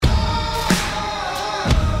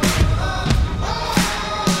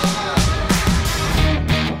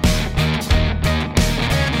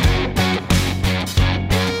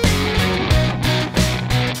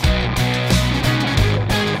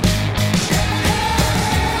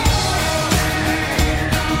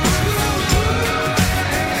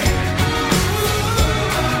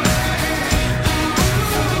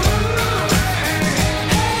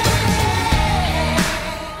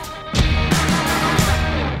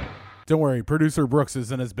Don't worry, producer Brooks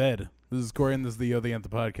is in his bed. This is Corey, and this is the Yo the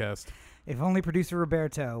Anthem podcast. If only producer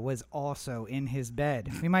Roberto was also in his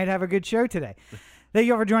bed, we might have a good show today. Thank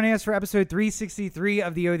you all for joining us for episode 363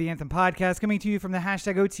 of the Yo the Anthem podcast, coming to you from the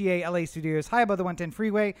hashtag OTA LA studios high above the 110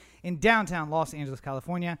 freeway in downtown Los Angeles,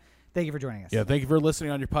 California. Thank you for joining us. Yeah, thank you for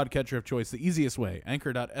listening on your podcatcher of choice, the easiest way,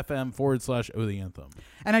 anchor.fm/O the Anthem.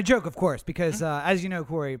 And I joke, of course, because as you know,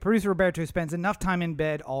 Corey, producer Roberto spends enough time in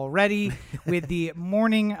bed already with the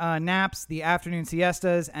morning naps, the afternoon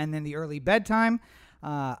siestas, and then the early bedtime.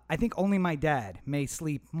 I think only my dad may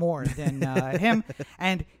sleep more than him.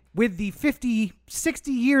 And with the 50,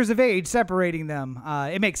 60 years of age separating them,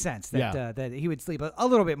 it makes sense that that he would sleep a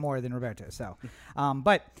little bit more than Roberto. So,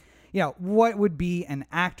 but... you know, what would be an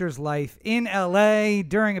actor's life in LA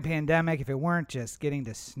during a pandemic if it weren't just getting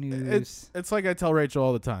to snooze? It's like I tell Rachel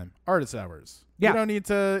all the time. Artist hours. Yeah. I don't need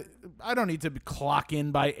to clock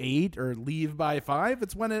in by 8 or leave by 5.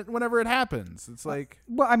 It's whenever it happens. It's like,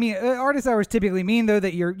 well, I mean, artist hours typically mean, though,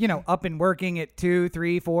 that you're, up and working at 2,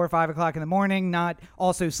 3, 4, 5 o'clock in the morning, not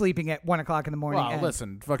also sleeping at 1 o'clock in the morning. well,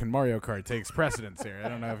 listen, fucking Mario Kart takes precedence here. I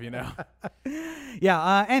don't know if you know.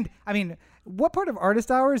 Yeah. And I mean, what part of artist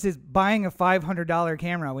hours is buying a $500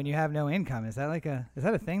 camera when you have no income? Is that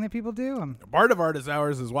a thing that people do? Part of artist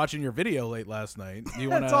hours is watching your video late last night.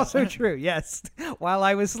 That's also true. Yes. While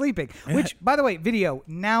I was sleeping, which, by the way, video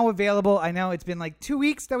now available. I know it's been like 2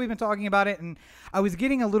 weeks that we've been talking about it, and I was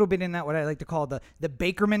getting a little bit in that what I like to call the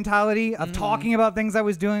Baker mentality of talking about things I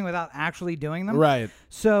was doing without actually doing them. Right.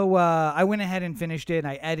 So I went ahead and finished it.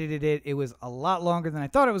 I edited it. It was a lot longer than I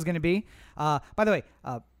thought it was going to be. By the way,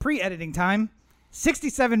 pre-editing time,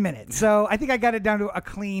 67 minutes. So I think I got it down to a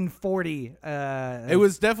clean 40. It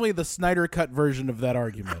was definitely the Snyder Cut version of that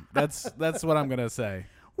argument. That's what I'm gonna say.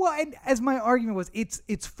 Well, and as my argument was,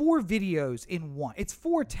 it's 4 videos in one. It's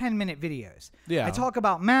 4 10-minute videos. Yeah. I talk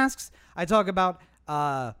about masks. I talk about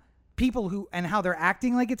people who and how they're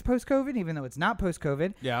acting like it's post-COVID, even though it's not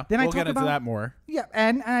post-COVID. Yeah. Then we'll I talk get into about that more. Yeah,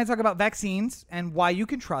 and I talk about vaccines and why you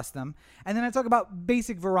can trust them. And then I talk about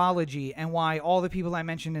basic virology and why all the people I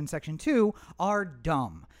mentioned in section 2 are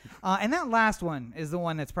dumb. And that last one is the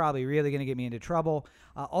one that's probably really going to get me into trouble,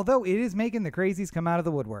 although it is making the crazies come out of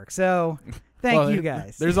the woodwork. So thank you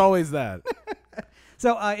guys. There's always that.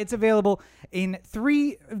 So it's available in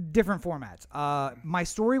 3 different formats. My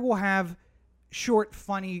story will have short,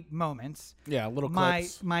 funny moments. Yeah, little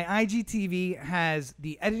clips. My IGTV has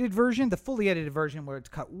the edited version, the fully edited version where it's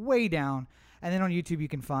cut way down. And then on YouTube, you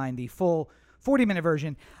can find the full 40-minute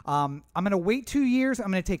version. I'm going to wait 2 years.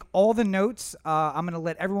 I'm going to take all the notes. I'm going to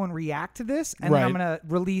let everyone react to this. And then I'm going to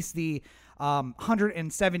release the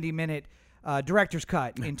 170-minute director's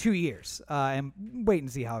cut in 2 years and wait and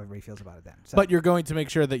see how everybody feels about it then. So. But you're going to make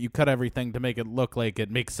sure that you cut everything to make it look like it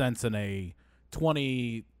makes sense in a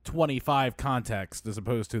 2025 context as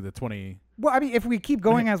opposed to the 20. Well, I mean, if we keep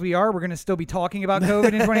going as we are, we're going to still be talking about COVID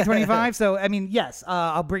in 2025. So, I mean, yes,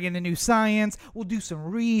 I'll bring in the new science. We'll do some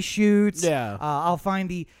reshoots. Yeah. I'll find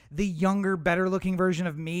the younger, better-looking version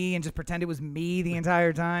of me and just pretend it was me the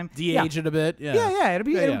entire time. De-age it a bit. Yeah. Yeah. It'll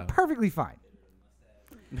be perfectly fine.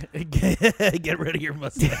 Get rid of your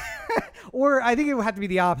mustache. Or I think it will have to be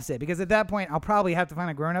the opposite, because at that point, I'll probably have to find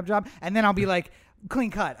a grown-up job, and then I'll be like, clean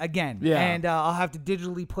cut again. Yeah. And I'll have to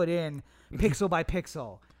digitally put in pixel by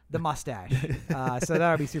pixel the mustache. So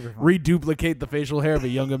that would be super fun. Reduplicate the facial hair of a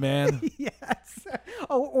younger man. Yes.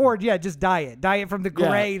 Oh, or just dye it. Dye it from the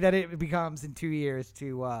gray that it becomes in 2 years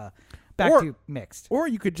to back to mixed. Or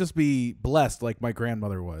you could just be blessed like my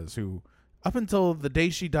grandmother was, who up until the day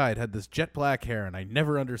she died had this jet black hair, and I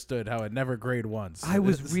never understood how it never grayed once. I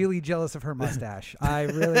was really jealous of her mustache. I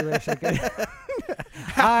really wish I could.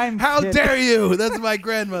 How dare you? That's my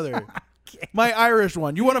grandmother. My Irish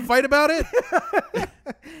one. You want to fight about it?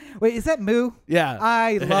 Wait, is that Moo? Yeah.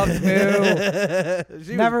 I loved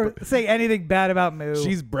Moo. Never say anything bad about Moo.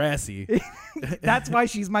 She's brassy. That's why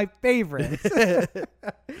she's my favorite.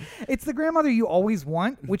 It's the grandmother you always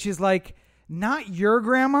want, which is like not your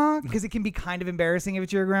grandma, because it can be kind of embarrassing if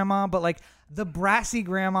it's your grandma, but like the brassy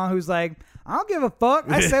grandma who's like, I don't give a fuck.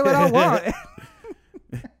 I say what I want.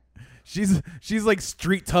 She's like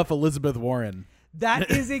street tough Elizabeth Warren.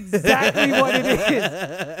 That is exactly what it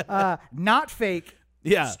is. Not fake.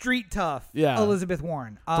 Yeah. Street tough. Yeah. Elizabeth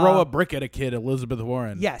Warren. Throw a brick at a kid, Elizabeth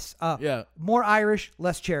Warren. Yes. Yeah. More Irish,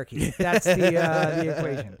 less Cherokee. That's the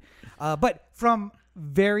equation. But from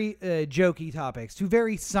very jokey topics to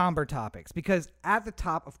very somber topics, because at the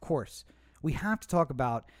top, of course, we have to talk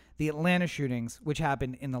about the Atlanta shootings, which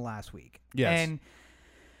happened in the last week. Yes. And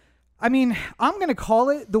I mean, I'm going to call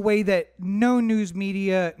it the way that no news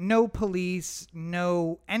media, no police,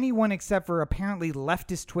 no anyone except for apparently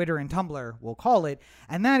leftist Twitter and Tumblr will call it.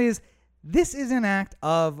 And that is, this is an act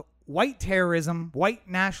of white terrorism, white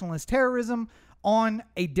nationalist terrorism on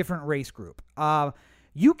a different race group.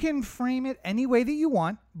 You can frame it any way that you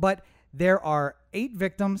want, but there are 8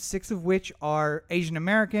 victims, 6 of which are Asian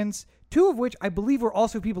Americans, 2 of which I believe were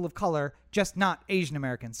also people of color, just not Asian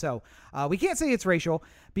Americans. So we can't say it's racial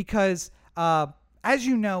because, as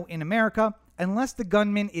you know, in America, unless the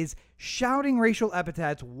gunman is shouting racial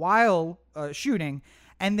epithets while shooting,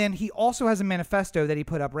 and then he also has a manifesto that he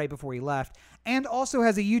put up right before he left, and also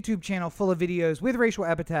has a YouTube channel full of videos with racial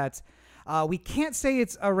epithets, we can't say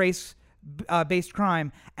it's a race-based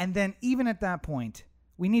crime. And then even at that point,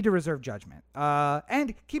 we need to reserve judgment.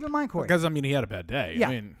 And keep in mind, Corey. Because, I mean, he had a bad day. Yeah.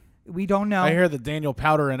 I mean, we don't know. I hear the Daniel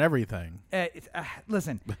powder and everything.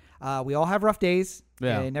 Listen, we all have rough days.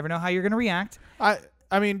 Yeah. You never know how you're going to react.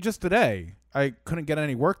 I mean, just today, I couldn't get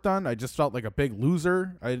any work done. I just felt like a big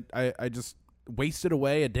loser. I just wasted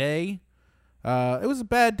away a day. It was a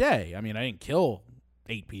bad day. I mean, I didn't kill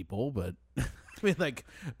 8 people, but I mean, like,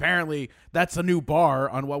 apparently that's a new bar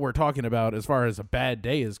on what we're talking about as far as a bad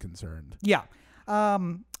day is concerned. Yeah.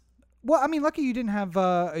 Well, I mean, lucky you didn't have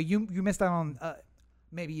you missed out on.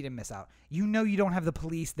 Maybe you didn't miss out. You know, you don't have the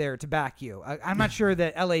police there to back you. I'm not sure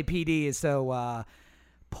that LAPD is so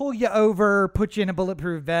pull you over, put you in a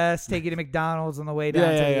bulletproof vest, take you to McDonald's on the way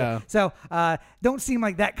down. Yeah. So don't seem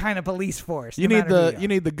like that kind of police force. You need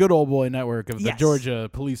the good old boy network of the Georgia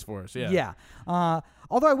police force. Yeah. Yeah.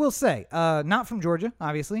 Although I will say, not from Georgia,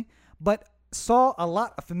 obviously, but saw a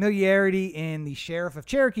lot of familiarity in the sheriff of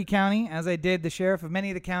Cherokee County, as I did the sheriff of many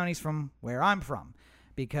of the counties from where I'm from,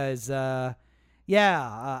 because I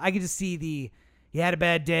could just see he had a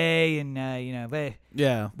bad day, and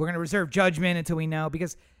we're gonna reserve judgment until we know,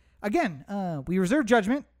 because again, we reserve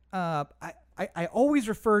judgment. I always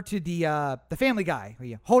refer to the Family Guy, where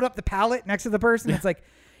you hold up the pallet next to the person. It's like,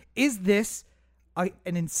 is this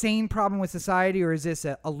an insane problem with society, or is this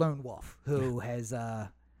a lone wolf who has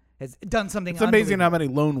done something? It's amazing how many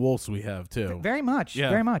lone wolves we have too. Very much.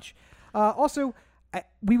 Also,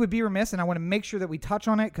 we would be remiss, and I want to make sure that we touch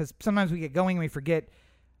on it, because sometimes we get going and we forget.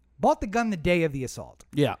 Bought the gun the day of the assault.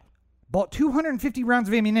 Yeah. Bought 250 rounds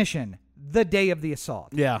of ammunition the day of the assault.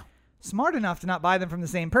 Yeah. Smart enough to not buy them from the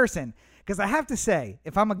same person. Because I have to say,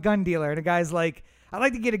 if I'm a gun dealer and a guy's like, I'd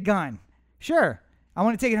like to get a gun. Sure. I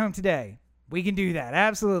want to take it home today. We can do that.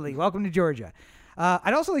 Absolutely. Welcome to Georgia.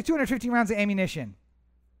 I'd also like 250 rounds of ammunition.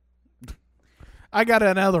 I got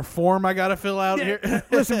another form I got to fill out here.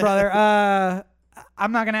 Listen, brother,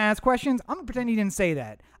 I'm not going to ask questions. I'm going to pretend you didn't say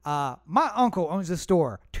that. My uncle owns a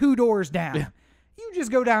store 2 doors down. Yeah. You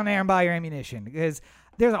just go down there and buy your ammunition, because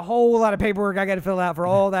there's a whole lot of paperwork I got to fill out for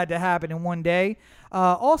all that to happen in one day.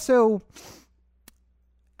 Also,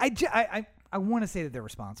 I want to say that they're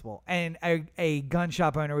responsible, and a gun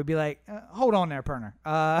shop owner would be like, hold on there, partner.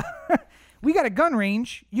 We got a gun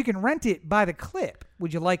range. You can rent it by the clip.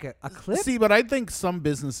 Would you like a clip? See, but I think some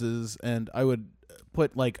businesses, and I would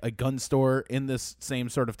put like a gun store in this same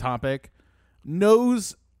sort of topic,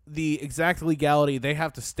 knows the exact legality they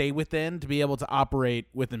have to stay within to be able to operate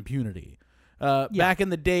with impunity. Back in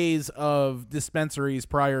the days of dispensaries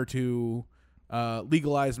prior to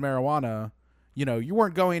legalized marijuana, you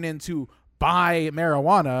weren't going in to buy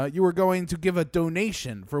marijuana. You were going to give a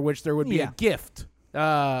donation for which there would be a gift.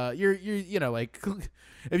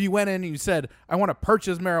 If you went in and you said, I want to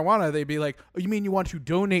purchase marijuana, they'd be like, oh, you mean you want to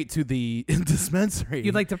donate to the dispensary?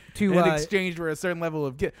 You'd like to in exchange for a certain level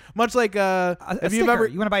of gift. Much like, you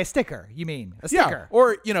want to buy a sticker, you mean? A sticker. Yeah.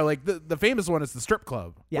 Or, like the famous one is the strip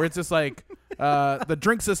club, where it's just like, the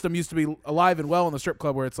drink system used to be alive and well in the strip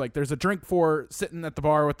club, where it's like, there's a drink for sitting at the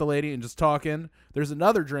bar with the lady and just talking. There's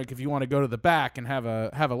another drink if you want to go to the back and have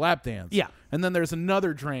a lap dance. Yeah. And then there's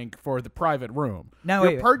another drink for the private room. Now,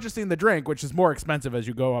 you're purchasing the drink, which is more expensive as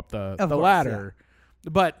you go up the ladder.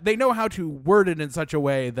 Yeah. But they know how to word it in such a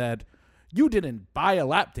way that you didn't buy a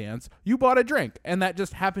lap dance, you bought a drink, and that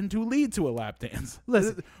just happened to lead to a lap dance.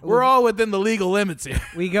 Listen, we're all within the legal limits here.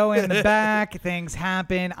 We go in the back, things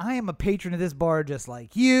happen. I am a patron of this bar just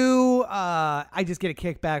like you. I just get a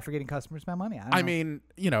kickback for getting customers my money. I mean,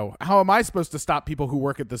 how am I supposed to stop people who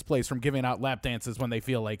work at this place from giving out lap dances when they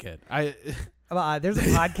feel like it? There's a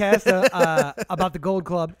podcast about the Gold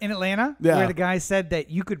Club in Atlanta where the guy said that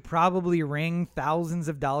you could probably wring thousands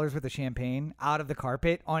of dollars worth of champagne out of the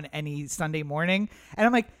carpet on any Sunday morning. And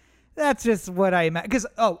I'm like, that's just what I imagine.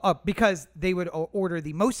 Because they would order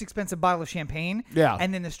the most expensive bottle of champagne. Yeah.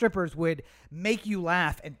 And then the strippers would make you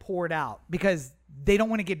laugh and pour it out, because they don't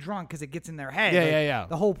want to get drunk because it gets in their head. Yeah, Like, yeah.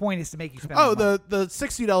 The whole point is to make you spend. Oh, money. the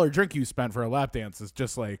 $60 drink you spent for a lap dance is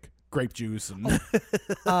just like grape juice and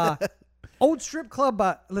Old strip club.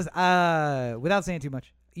 Listen, without saying too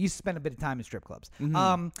much, you used to spend a bit of time in strip clubs.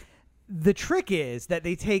 The trick is that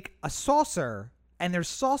they take a saucer, and there's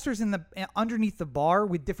saucers underneath the bar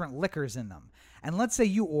with different liquors in them. And let's say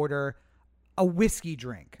you order a whiskey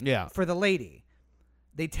drink for the lady.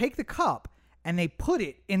 They take the cup and they put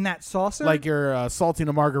it in that saucer. like you're salting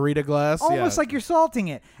a margarita glass. Almost like you're salting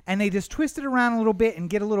it. And they just twist it around a little bit and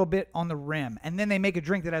get a little bit on the rim. And then they make a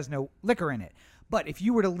drink that has no liquor in it. But if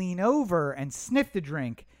you were to lean over and sniff the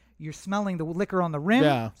drink, you're smelling the liquor on the rim.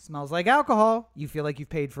 Yeah. Smells like alcohol. You feel like you've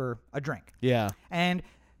paid for a drink. Yeah. And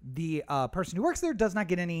the person who works there does not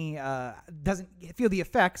get any, doesn't feel the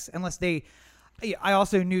effects unless they. I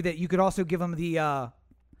also knew that you could also give them the,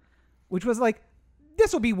 which was like,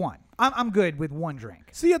 this will be one. I'm good with one drink.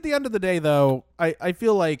 See, at the end of the day, though, I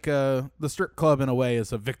feel like the strip club, in a way,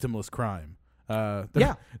 is a victimless crime.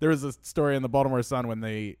 There was a story in the Baltimore Sun when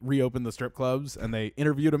they reopened the strip clubs and they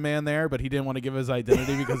interviewed a man there, but he didn't want to give his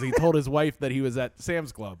identity because he told his wife that he was at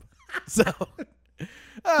Sam's Club. So,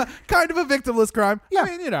 kind of a victimless crime. Yeah.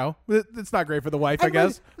 I mean, it's not great for the wife, And I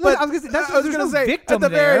guess. look, But I was gonna say, that's- I was there's gonna no say, victim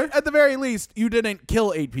at the very least, you didn't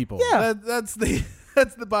kill 8 people. Yeah. That's the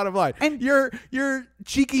that's the bottom line. And- your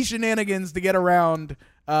cheeky shenanigans to get around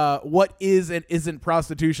what is and isn't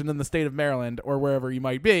prostitution in the state of Maryland or wherever you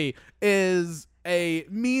might be is a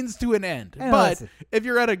means to an end. And But listen. if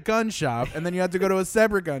you're at a gun shop and then you have to go to a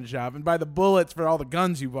separate gun shop and buy the bullets for all the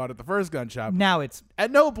guns you bought at the first gun shop, Now it's. at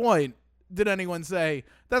no point did anyone say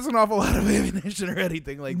that's an awful lot of ammunition or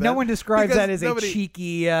anything like that. No one describes Because that as nobody-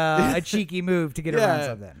 a cheeky move to get around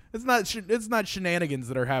something. It's not shenanigans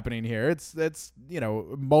that are happening here. It's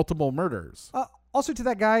multiple murders. Also, to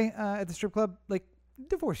that guy at the strip club, like,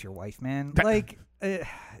 divorce your wife, man. Like,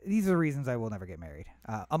 these are the reasons I will never get married,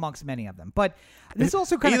 amongst many of them. But this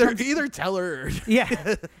also kind of either tell her.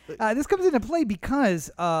 yeah, this comes into play because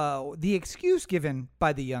the excuse given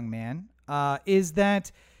by the young man is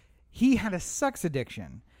that he had a sex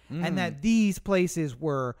addiction, and that these places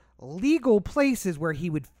were legal places where he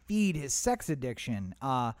would feed his sex addiction.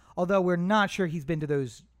 Although we're not sure he's been to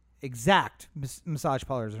those exact massage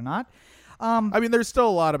parlors or not. I mean, there's still a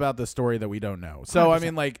lot about this story that we don't know. So 100%. I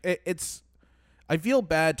mean, like it's. I feel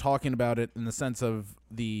bad talking about it in the sense of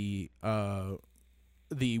we're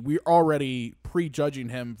already prejudging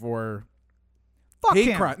him for Fuck hate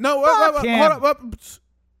him. crime. No, Fuck him. hold on.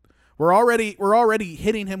 We're already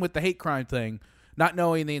hitting him with the hate crime thing, not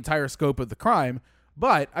knowing the entire scope of the crime.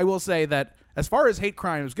 But I will say that as far as hate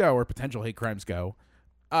crimes go, or potential hate crimes go,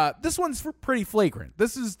 this one's pretty flagrant.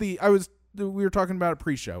 This is we were talking about a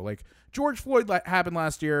pre-show. Like George Floyd happened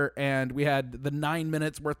last year, and we had the 9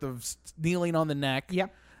 minutes worth of kneeling on the neck.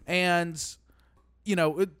 Yep. And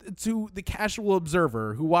to the casual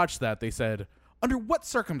observer who watched that, they said, under what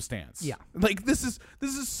circumstance? Yeah. Like this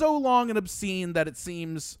is so long and obscene that it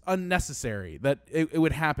seems unnecessary that it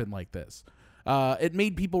would happen like this. It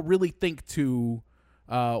made people really think to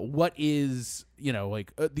what is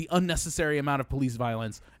the unnecessary amount of police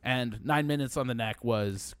violence, and 9 minutes on the neck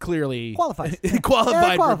was clearly Qualifies.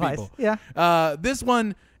 qualified for qualifies. people. Yeah. This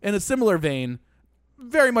one, in a similar vein,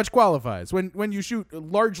 very much qualifies. When you shoot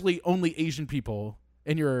largely only Asian people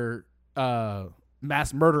in your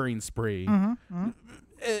mass murdering spree,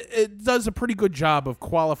 it does a pretty good job of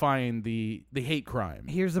qualifying the hate crime.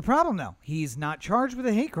 Here's the problem, though. He's not charged with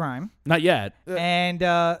a hate crime. Not yet. And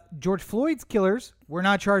George Floyd's killers were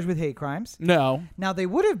not charged with hate crimes. No. Now, they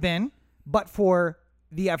would have been, but for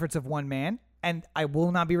the efforts of one man. And I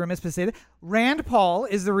will not be remiss to say that Rand Paul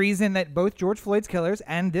is the reason that both George Floyd's killers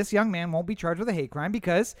and this young man won't be charged with a hate crime,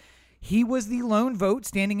 because he was the lone vote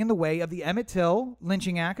standing in the way of the Emmett Till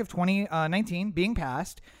Lynching Act of 2019 being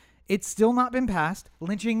passed. It's still not been passed.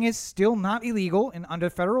 Lynching is still not illegal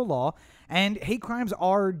under federal law. And hate crimes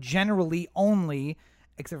are generally only,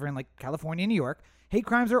 except for in like California and New York, hate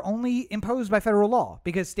crimes are only imposed by federal law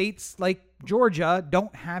because states like Georgia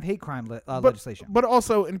don't have hate crime legislation. But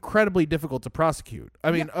also incredibly difficult to prosecute.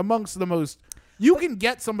 I mean, amongst the most... You can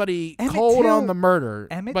get somebody Emmett cold Till- on the murder,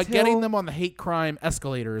 Emmett but Till- getting them on the hate crime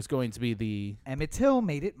escalator is going to be the... Emmett Till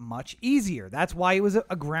made it much easier. That's why it was a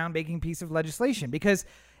groundbreaking piece of legislation, because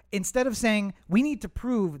instead of saying, we need to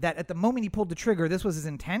prove that at the moment he pulled the trigger, this was his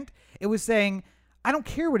intent, it was saying, I don't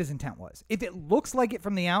care what his intent was. If it looks like it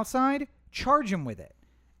from the outside, charge him with it.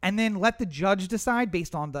 And then let the judge decide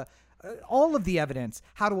based on all of the evidence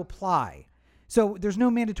how to apply. So there's no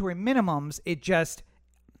mandatory minimums. It just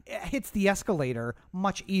hits the escalator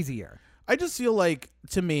much easier. I just feel like,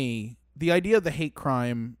 to me, the idea of the hate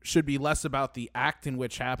crime should be less about the act in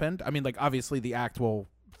which happened. I mean, like, obviously the act will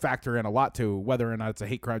factor in a lot to whether or not it's a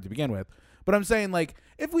hate crime to begin with. But I'm saying, like,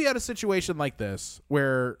 if we had a situation like this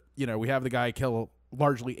where, you know, we have the guy kill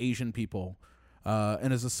largely Asian people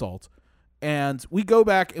in his assault, and we go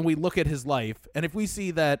back and we look at his life, and if we see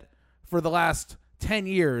that for the last 10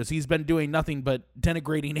 years he's been doing nothing but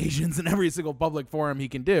denigrating Asians in every single public forum he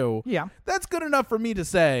can do, Yeah. that's good enough for me to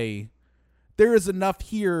say there is enough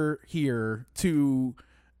here to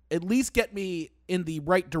at least get me in the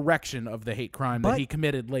right direction of the hate crime that he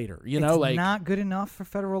committed later. You know, like, not good enough for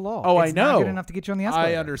federal law. Oh, it's I know. Not good enough to get you on the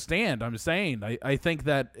escalator. I understand. I'm saying I think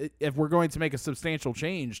that if we're going to make a substantial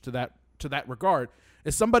change to that regard,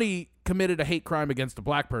 if somebody committed a hate crime against a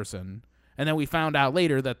black person, and then we found out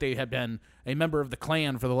later that they had been a member of the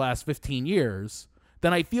Klan for the last 15 years,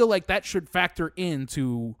 then I feel like that should factor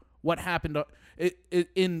into what happened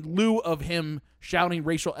in lieu of him shouting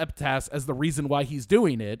racial epithets as the reason why he's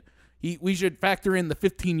doing it. We should factor in the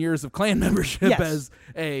 15 years of Klan membership as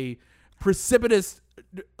a precipitous,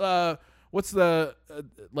 what's the,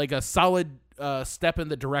 like a solid step in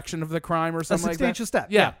the direction of the crime or something like that? A substantial step.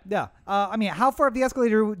 Yeah. Yeah. I mean, how far up the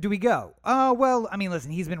escalator do we go? Well, I mean, listen,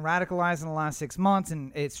 he's been radicalized in the last 6 months,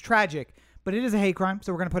 and it's tragic, but it is a hate crime,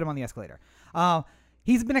 so we're going to put him on the escalator.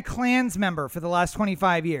 He's been a Klans member for the last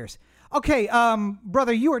 25 years. Okay,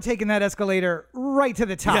 brother, you are taking that escalator right to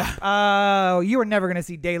the top. Yeah. You are never going to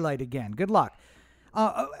see daylight again. Good luck.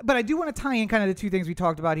 But I do want to tie in kind of the two things we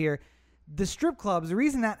talked about here. The strip clubs, the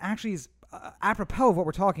reason that actually is apropos of what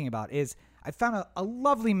we're talking about is I found a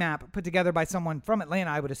lovely map put together by someone from Atlanta,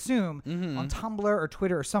 I would assume, on Tumblr or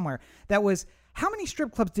Twitter or somewhere, that was how many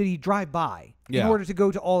strip clubs did he drive by in order to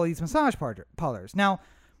go to all of these massage parlors. Now,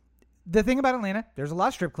 the thing about Atlanta, there's a lot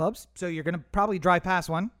of strip clubs, so you're going to probably drive past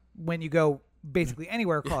one when you go basically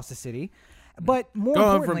anywhere across the city. But more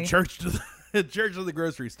importantly, from church to the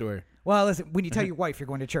grocery store. Well, listen, when you tell your wife you're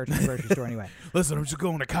going to church and the grocery store anyway. Listen, I'm just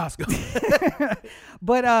going to Costco.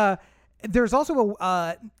 But there's also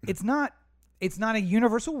it's not a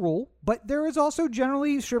universal rule, but there is also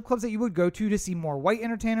generally strip clubs that you would go to see more white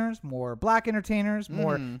entertainers, more black entertainers,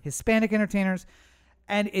 more Hispanic entertainers,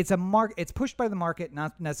 and it's it's pushed by the market,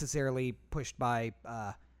 not necessarily pushed by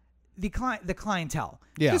the clientele.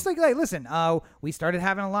 Yeah. Just like, listen, we started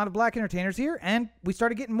having a lot of black entertainers here, and we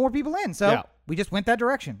started getting more people in, so we just went that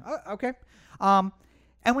direction. Okay. And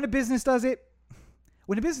when a business does it,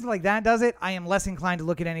 when a business like that does it, I am less inclined to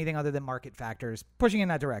look at anything other than market factors pushing in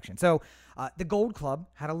that direction. So the Gold Club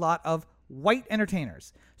had a lot of white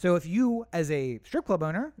entertainers. So if you, as a strip club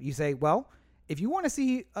owner, you say, well, if you want to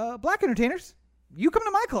see black entertainers, you come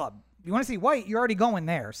to my club. If you want to see white, you're already going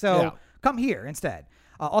there. So come here instead.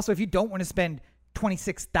 Also, if you don't want to spend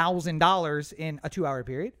 $26,000 in a 2-hour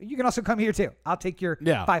period, you can also come here too. I'll take your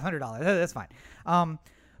 $500. That's fine.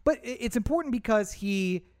 But it's important because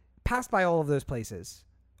he passed by all of those places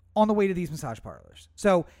on the way to these massage parlors.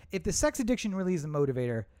 So if the sex addiction really is the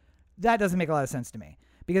motivator, that doesn't make a lot of sense to me,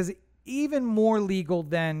 because even more legal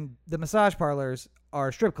than the massage parlors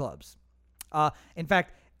are strip clubs. In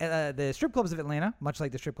fact, the strip clubs of Atlanta, much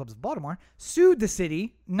like the strip clubs of Baltimore, sued the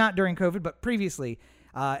city, not during COVID, but previously.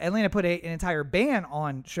 Atlanta put an entire ban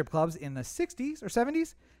on strip clubs in the 60s or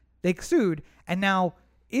 70s. They sued, and now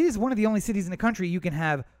it is one of the only cities in the country you can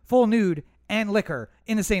have full nude and liquor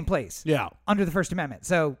in the same place. Yeah. Under the First Amendment.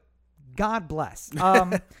 So, God bless.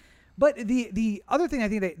 But the other thing I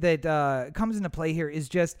think that comes into play here is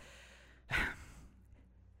just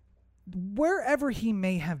wherever he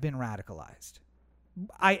may have been radicalized.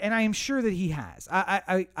 I am sure that he has.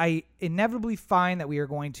 I inevitably find that we're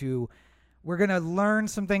going to learn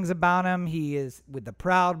some things about him. He is with the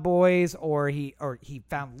Proud Boys, or he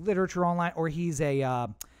found literature online, or he's a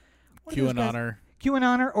QAnoner.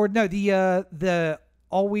 QAnoner, or no, the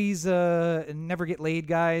always never get laid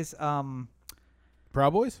guys. Proud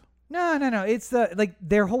Boys? No. It's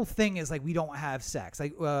their whole thing is like, we don't have sex.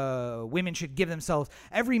 Like women should give themselves.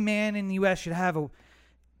 Every man in the U.S. should have a.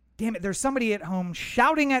 Damn it! There's somebody at home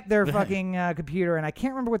shouting at their fucking computer, and I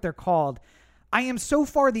can't remember what they're called. I am so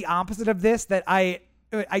far the opposite of this that I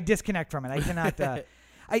disconnect from it. I cannot.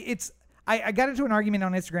 I got into an argument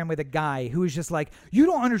on Instagram with a guy who was just like, you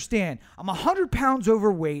don't understand. I'm 100 pounds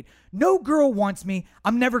overweight. No girl wants me.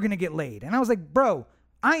 I'm never going to get laid. And I was like, bro,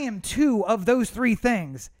 I am 2 of those 3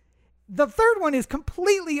 things. The third one is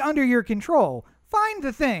completely under your control. Find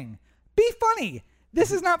the thing. Be funny. This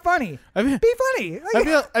is not funny. Be funny.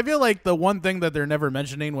 I feel like the one thing that they're never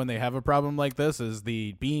mentioning when they have a problem like this is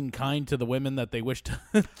the being kind to the women that they wish to.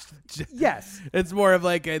 Yes. It's more of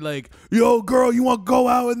like yo, girl, you want to go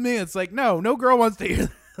out with me? It's like, no girl wants to hear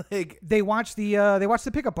like they watched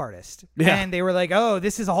the Pickup Artist, Yeah. and they were like, "Oh,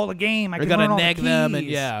 this is a whole game. I we can gotta learn all nag the them, and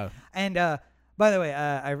keys." yeah, And by the way,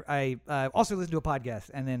 I also listened to a podcast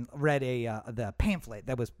and then read the pamphlet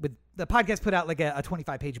that was with the podcast put out like a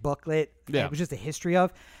 25-page booklet. Yeah. It was just a history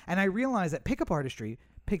of, and I realized that Pickup Artistry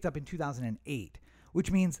picked up in 2008, which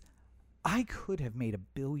means I could have made $1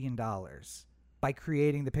 billion by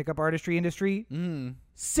creating the pickup artistry industry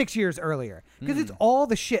 6 years earlier, because it's all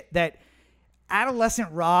the shit that adolescent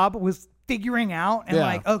Rob was figuring out, and Yeah.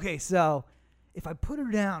 like, okay, so if I put her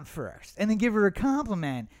down first and then give her a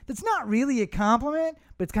compliment that's not really a compliment,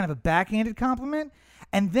 but it's kind of a backhanded compliment,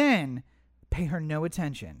 and then pay her no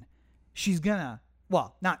attention, she's gonna,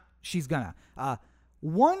 well, not she's gonna,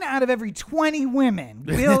 1 out of every 20 women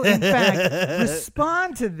will, in fact,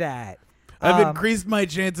 respond to that. I've increased my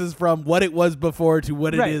chances from what it was before to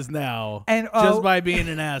what Right. it is now, And, just by being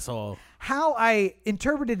an asshole. How I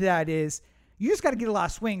interpreted that is, you just got to get a lot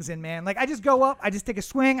of swings in, man. Like, I just go up, I just take a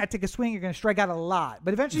swing, you're going to strike out a lot,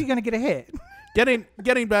 but eventually you're going to get a hit.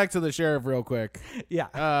 Getting back to the sheriff real quick.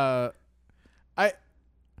 Yeah.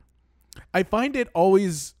 I find it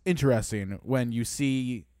always interesting when you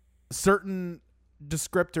see certain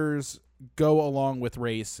descriptors go along with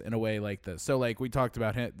race in a way like this. So, like we talked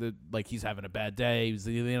about him, like he's having a bad day, he's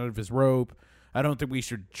at the end of his rope. I don't think we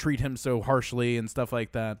should treat him so harshly and stuff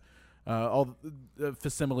like that. All the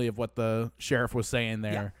facsimile of what the sheriff was saying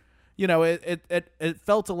there. Yeah. You know, it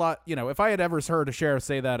felt a lot. You know, if I had ever heard a sheriff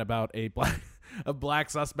say that about a black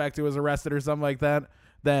suspect who was arrested or something like that,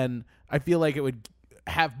 then I feel like it would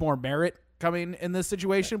have more merit coming in this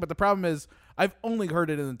situation. But the problem is, I've only heard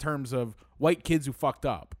it in terms of white kids who fucked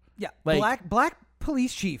up. Yeah. Like- Black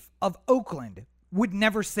police chief of Oakland would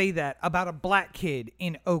never say that about a black kid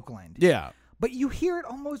in Oakland. Yeah. But you hear it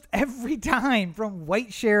almost every time from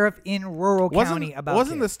white sheriff in rural county about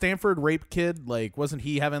Wasn't the kids. Stanford rape kid, like, wasn't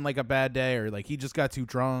he having like a bad day, or like he just got too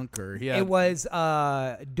drunk, or he had It was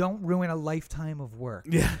don't ruin a lifetime of work.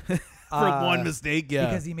 yeah for one mistake, yeah,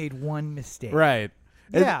 Because he made one mistake. right.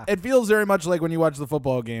 Yeah. It feels very much like when you watch the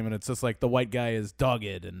football game and it's just like the white guy is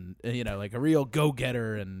dogged and you know, like a real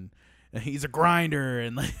go-getter and he's a grinder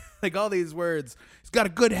and like all these words. He's got a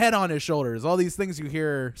good head on his shoulders. All these things you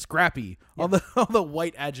hear, scrappy. All the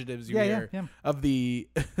white adjectives you hear of the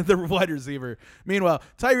wide receiver. Meanwhile,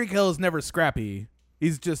 Tyreek Hill is never scrappy.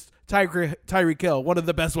 He's just Tyreek Hill, one of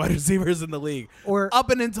the best wide receivers in the league. Or up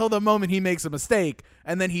and until the moment he makes a mistake,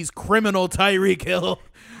 and then he's criminal Tyreek Hill,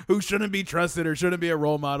 who shouldn't be trusted or shouldn't be a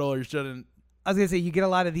role model or shouldn't. I was gonna say, you get a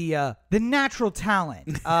lot of the natural talent.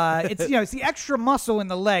 It's it's the extra muscle in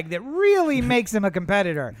the leg that really makes him a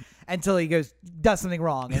competitor until he does something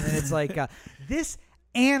wrong, and then it's like this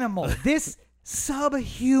animal, this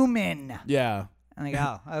subhuman. Yeah. And I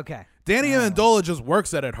go, oh, okay, Danny Amendola just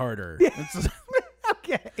works at it harder. It's just-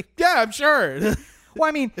 okay. yeah, I'm sure. Well,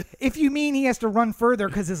 I mean, if you mean he has to run further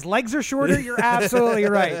because his legs are shorter, you're absolutely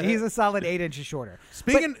right. He's a solid 8 inches shorter.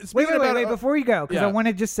 Speaking wait, about before you go, because yeah. I want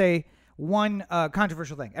to just say one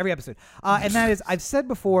controversial thing every episode, and that is, I've said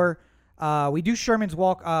before, we do Sherman's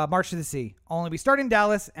Walk, March to the Sea. Only we start in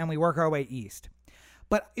Dallas and we work our way east.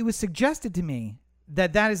 But it was suggested to me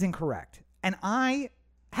that is incorrect, and I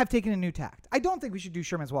have taken a new tact. I don't think we should do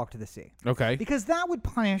Sherman's Walk to the Sea. Okay. Because that would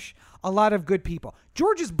punish a lot of good people.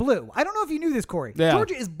 Georgia's blue. I don't know if you knew this, Corey. Yeah.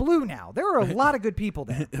 Georgia is blue now. There are a lot of good people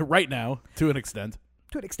there. Right now, to an extent.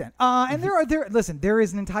 To an extent. And there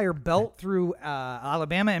is an entire belt through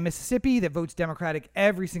Alabama and Mississippi that votes Democratic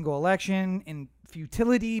every single election in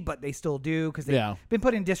futility, but they still do because they've been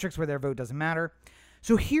put in districts where their vote doesn't matter.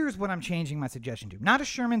 So here's what I'm changing my suggestion to. Not a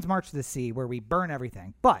Sherman's March to the Sea where we burn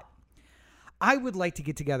everything, but I would like to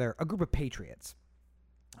get together a group of patriots.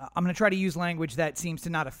 I'm going to try to use language that seems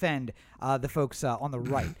to not offend the folks on the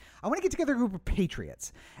right. I want to get together a group of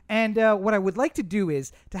patriots. And what I would like to do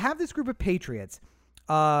is to have this group of patriots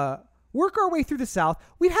work our way through the South.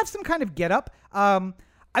 We'd have some kind of get-up.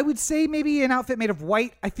 I would say maybe an outfit made of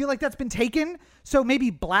white. I feel like that's been taken. So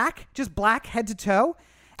maybe black, just black head to toe.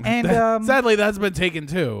 And sadly, that's been taken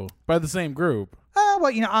too by the same group.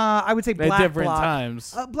 I would say Black At different Bloc.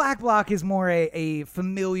 times. Black Bloc is more a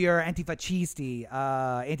familiar antifascisti,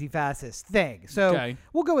 anti-fascist thing. So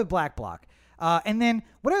we'll go with Black Bloc. And then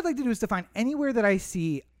what I'd like to do is to find anywhere that I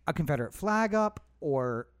see a Confederate flag up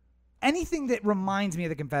or anything that reminds me of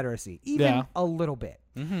the Confederacy, even a little bit.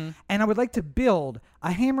 Mm-hmm. And I would like to build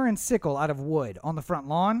a hammer and sickle out of wood on the front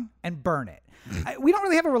lawn and burn it. We don't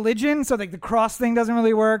really have a religion, so like the cross thing doesn't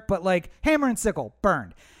really work, but like hammer and sickle,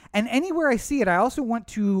 burned. And anywhere I see it, I also want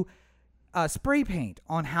to spray paint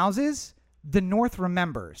on houses, "The North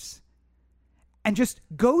Remembers." and just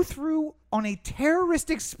go through on a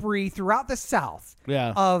terroristic spree throughout the South.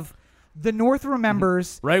 Yeah. Of the North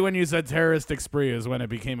remembers. Right when you said terroristic spree is when it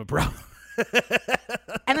became a problem.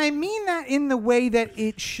 And I mean that in the way that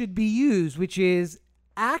it should be used, which is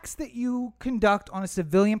acts that you conduct on a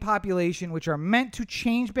civilian population which are meant to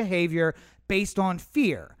change behavior based on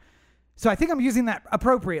fear. So I think I'm using that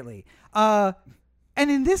appropriately. And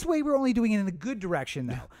in this way, we're only doing it in the good direction,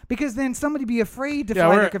 though, because then somebody be afraid to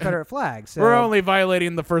fly the Confederate flag. So we're only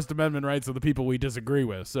violating the First Amendment rights of the people we disagree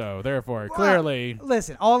with. So therefore, clearly,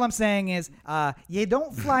 listen. All I'm saying is, you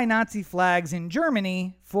don't fly Nazi flags in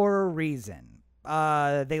Germany for a reason.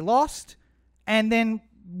 They lost, and then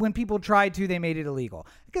when people tried to, they made it illegal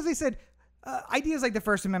because they said ideas like the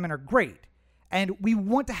First Amendment are great, and we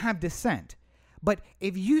want to have dissent. But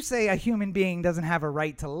if you say a human being doesn't have a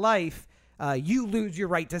right to life, you lose your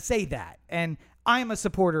right to say that. And I'm a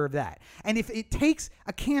supporter of that. And if it takes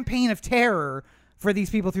a campaign of terror for these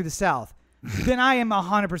people through the South, then I am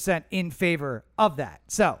 100% in favor of that.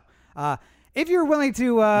 So if you're willing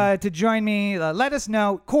to join me, let us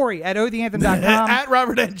know. Corey at otheanthem.com. At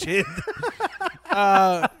Robert Engine.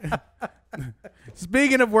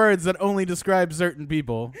 Speaking of words that only describe certain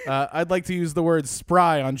people, I'd like to use the word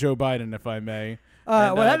spry on Joe Biden, if I may.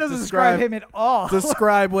 Well, that doesn't describe him at all.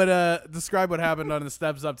 describe what happened on the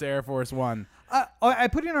steps up to Air Force One. I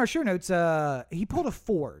put in our show notes. He pulled a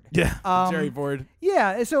Ford. Yeah, Jerry Ford.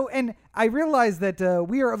 Yeah. So, and I realized that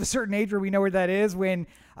we are of a certain age where we know where that is. When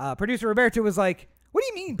producer Roberto was like, "What do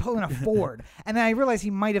you mean pulling a Ford?" And then I realized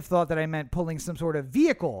he might have thought that I meant pulling some sort of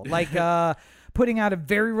vehicle, like putting out a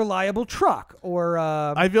very reliable truck. Or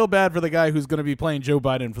I feel bad for the guy who's going to be playing Joe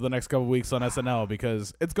Biden for the next couple of weeks on SNL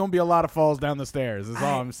because it's going to be a lot of falls down the stairs. Is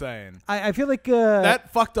all I'm saying. I feel like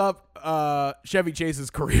that fucked up Chevy Chase's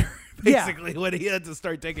career. Basically, when he had to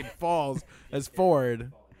start taking falls as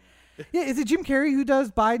Ford. Yeah, is it Jim Carrey who does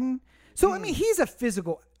Biden? So I mean, he's a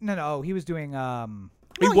physical. No, he was doing.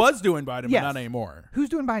 He was doing Biden, yes. but not anymore. Who's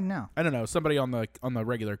doing Biden now? I don't know. Somebody on the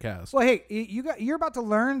regular cast. Well, hey, you're about to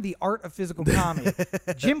learn the art of physical comedy.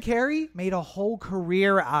 Jim Carrey made a whole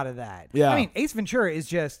career out of that. Yeah. I mean, Ace Ventura is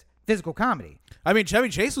just physical comedy. I mean, Chevy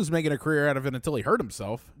Chase was making a career out of it until he hurt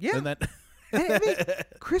himself. Yeah. And then I mean,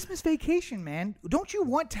 Christmas Vacation, man. Don't you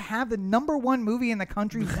want to have the #1 movie in the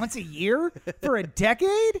country once a year for a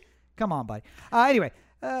decade? Come on, buddy. Anyway,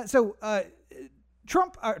 so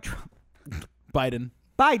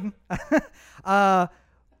Biden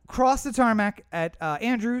crossed the tarmac at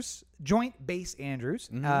Andrews, Joint Base Andrews,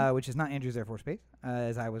 which is not Andrews Air Force Base,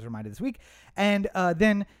 as I was reminded this week, and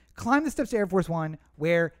then climbed the steps to Air Force One,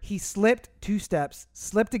 where he slipped 2 steps,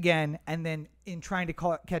 slipped again, and then in trying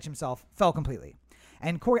to catch himself, fell completely.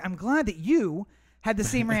 And Corey, I'm glad that you had the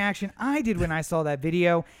same reaction I did when I saw that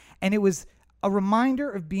video, and it was a reminder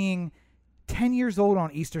of being 10 years old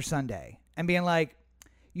on Easter Sunday and being like,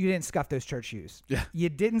 you didn't scuff those church shoes. Yeah. You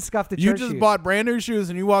didn't scuff the church shoes. You just bought brand new shoes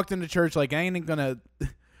and you walked into church like, I ain't gonna,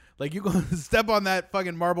 like, you gonna step on that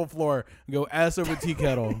fucking marble floor and go ass over tea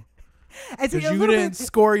kettle. Because you didn't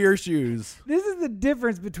score your shoes. This is the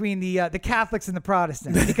difference between the Catholics and the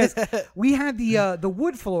Protestants, because we had the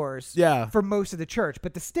wood floors for most of the church,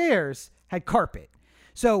 but the stairs had carpet.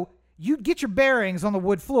 So you'd get your bearings on the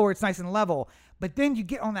wood floor. It's nice and level. But then you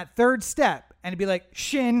get on that 3rd step and it'd be like,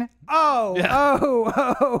 shin, oh.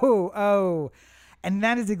 And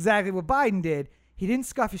that is exactly what Biden did. He didn't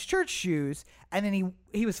scuff his church shoes, and then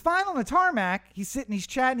he was fine on the tarmac. He's sitting, he's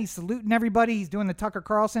chatting, he's saluting everybody. He's doing the Tucker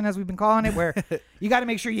Carlson, as we've been calling it, where you got to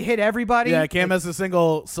make sure you hit everybody. Yeah, can't miss a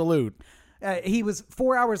single salute. He was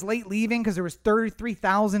 4 hours late leaving because there was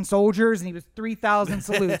 33,000 soldiers, and he was 3,000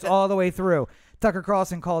 salutes all the way through. Tucker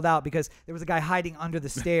Carlson called out because there was a guy hiding under the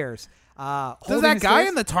stairs. Does that guy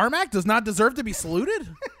in the tarmac does not deserve to be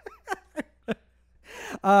saluted?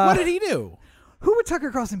 What did he do? Who would Tucker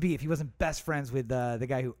Carlson be if he wasn't best friends with the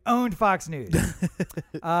guy who owned Fox News?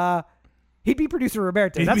 He'd be producer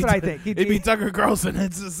Roberto. That's what I think. He'd be Tucker Carlson.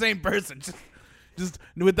 It's the same person, just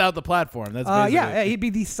without the platform. That's basically yeah. He'd be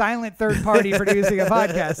the silent third party producing a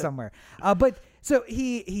podcast somewhere. But so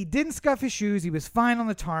he didn't scuff his shoes. He was fine on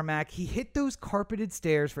the tarmac. He hit those carpeted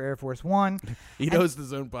stairs for Air Force One. He hosts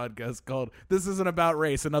his own podcast called "This Isn't About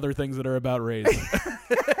Race" and other things that are about race.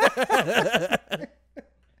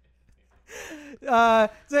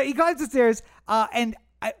 So he climbs the stairs, and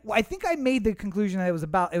I think I made the conclusion that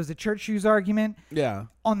it was a church shoes argument. Yeah.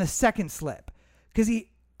 On the 2nd slip, because he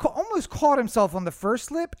almost caught himself on the 1st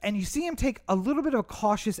slip, and you see him take a little bit of a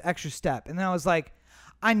cautious extra step, and then I was like,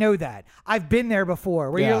 I know that. I've been there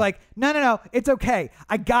before, where you're like, no, it's okay.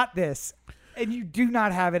 I got this. And you do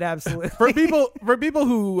not have it absolutely. For people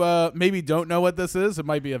who maybe don't know what this is, it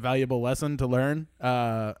might be a valuable lesson to learn.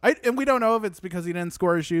 And we don't know if it's because he didn't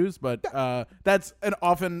score his shoes, but that's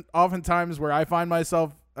oftentimes where I find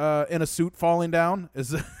myself in a suit falling down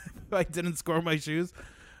is if I didn't score my shoes.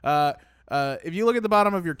 If you look at the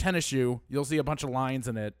bottom of your tennis shoe, you'll see a bunch of lines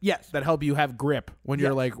in it. Yes. That help you have grip when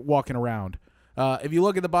you're like walking around. If you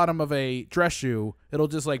look at the bottom of a dress shoe, it'll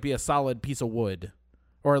just like be a solid piece of wood.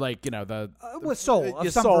 Or like, the sole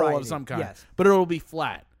of some sole variety. of some kind. Yes. But it'll be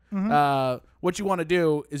flat. What you want to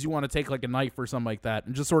do is you want to take like a knife or something like that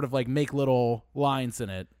and just sort of like make little lines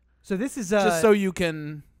in it. So this is just so you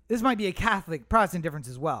can. This might be a Catholic Protestant difference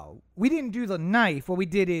as well. We didn't do the knife. What we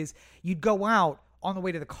did is you'd go out on the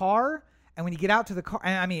way to the car, and when you get out to the car,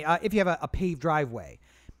 if you have a paved driveway,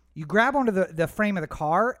 you grab onto the frame of the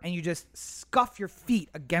car and you just scuff your feet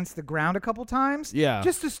against the ground a couple times. Yeah.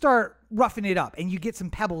 Just to start roughing it up. And you get some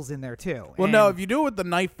pebbles in there too. Well, no, if you do it with the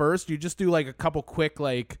knife first, you just do like a couple quick,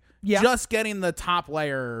 just getting the top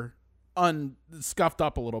layer scuffed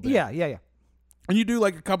up a little bit. Yeah. And you do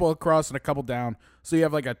like a couple across and a couple down. So you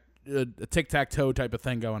have like a tic-tac-toe type of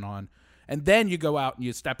thing going on. And then you go out and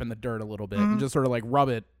you step in the dirt a little bit and just sort of like rub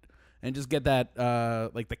it and just get that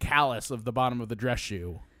like the callus of the bottom of the dress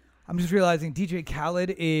shoe. I'm just realizing DJ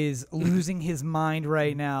Khaled is losing his mind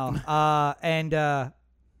right now. And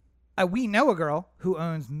we know a girl who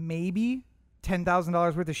owns maybe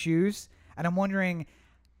 $10,000 worth of shoes. And I'm wondering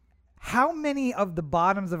how many of the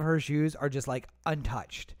bottoms of her shoes are just like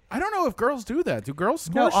untouched. I don't know if girls do that. Do girls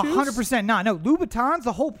score no, shoes? 100% not. No, Louboutins,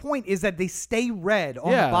 the whole point is that they stay red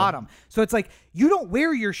on the bottom. So it's like you don't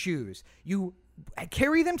wear your shoes. You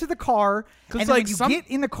carry them to the car, and then when you get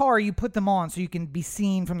in the car, you put them on so you can be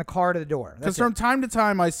seen from the car to the door. Because from time to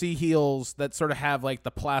time, I see heels that sort of have like the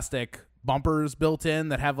plastic bumpers built in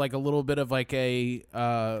that have like a little bit of like a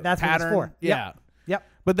that's pattern. What it's for. Yeah. Yep.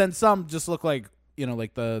 But then some just look like,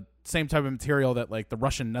 like the same type of material that like the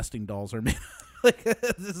Russian nesting dolls are made like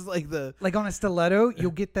this is like on a stiletto, you'll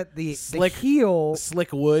get that the heel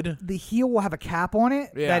slick wood. The heel will have a cap on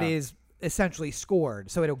it that is essentially scored,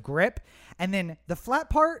 so it'll grip. And then the flat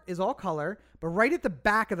part is all color, but right at the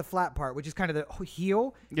back of the flat part, which is kind of the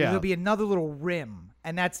heel, there'll be another little rim,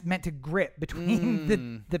 and that's meant to grip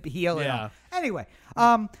between the heel and all. Anyway,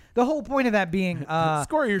 the whole point of that being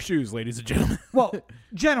score your shoes, ladies and gentlemen. Well,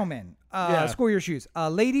 gentlemen, score your shoes.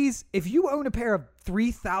 Ladies, if you own a pair of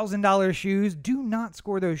 $3,000 shoes, do not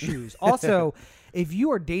score those shoes. Also, if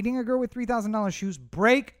you are dating a girl with $3,000 shoes,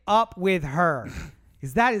 break up with her.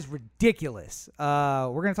 Because that is ridiculous.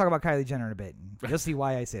 We're going to talk about Kylie Jenner in a bit. You'll see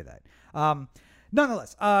why I say that.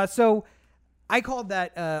 Nonetheless, so I called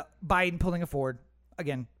that Biden pulling a Ford.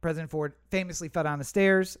 Again, President Ford famously fell down the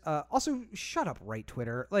stairs. Also, shut up, right,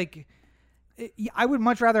 Twitter. Like, I would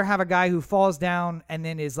much rather have a guy who falls down and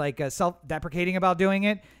then is like self-deprecating about doing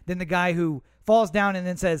it than the guy who falls down and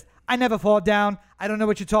then says, I never fall down. I don't know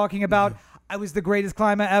what you're talking about. I was the greatest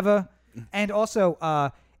climber ever. And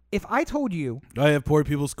also, if I told you... I have poor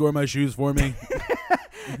people score my shoes for me.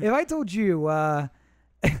 If I told you...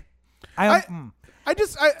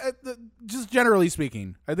 just generally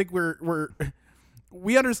speaking, I think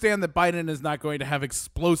we understand that Biden is not going to have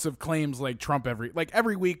explosive claims like Trump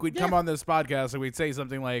every week we'd come on this podcast and we'd say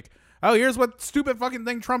something like, oh, here's what stupid fucking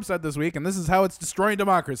thing Trump said this week, and this is how it's destroying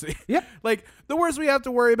democracy. Yep. Like, the worst we have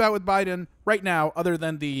to worry about with Biden right now, other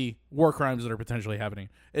than the war crimes that are potentially happening,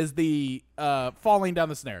 is the falling down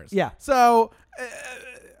the stairs. Yeah. So,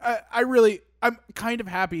 I'm kind of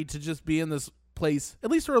happy to just be in this place, at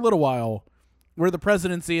least for a little while, where the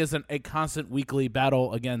presidency isn't a constant weekly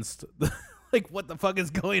battle against like what the fuck is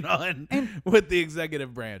going on with the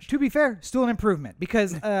executive branch. To be fair, still an improvement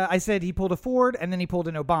because I said he pulled a Ford and then he pulled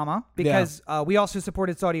an Obama because we also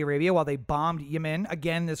supported Saudi Arabia while they bombed Yemen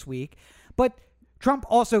again this week. But Trump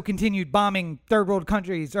also continued bombing third world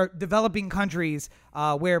countries or developing countries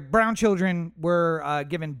where brown children were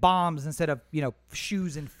given bombs instead of,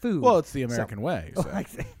 shoes and food. Well, it's the American way.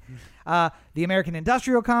 So. The American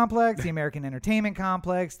industrial complex, the American entertainment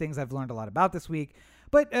complex, things I've learned a lot about this week.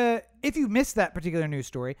 But if you missed that particular news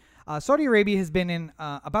story, Saudi Arabia has been in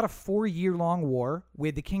about a 4-year-long war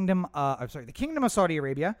with the kingdom. The kingdom of Saudi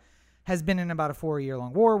Arabia has been in about a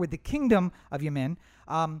 4-year-long war with the kingdom of Yemen.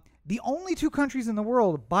 The only two countries in the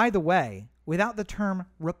world, by the way, without the term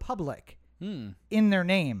republic in their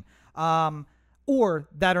name, or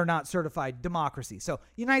that are not certified democracy. So,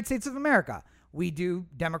 United States of America, we do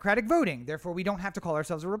democratic voting. Therefore, we don't have to call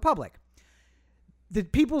ourselves a republic. The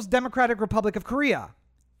People's Democratic Republic of Korea,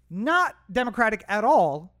 not democratic at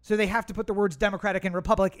all, so they have to put the words democratic and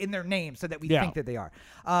republic in their name so that we think that they are.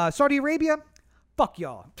 Saudi Arabia, fuck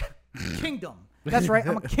y'all. kingdom. That's right.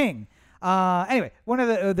 I'm a king. Anyway, one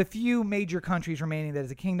of the few major countries remaining that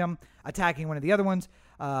is a kingdom attacking one of the other ones.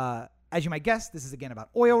 As you might guess, this is again about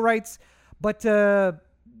oil rights. But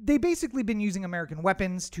they basically been using American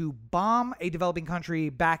weapons to bomb a developing country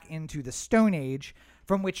back into the Stone Age,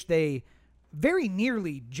 from which they very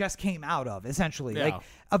nearly just came out of, essentially. Yeah. Like,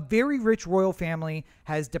 a very rich royal family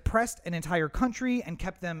has depressed an entire country and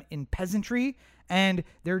kept them in peasantry, and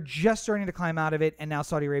they're just starting to climb out of it, and now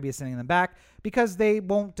Saudi Arabia is sending them back because they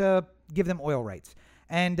won't give them oil rights.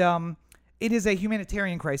 And it is a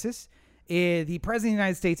humanitarian crisis. The President of the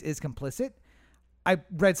United States is complicit. I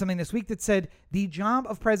read something this week that said the job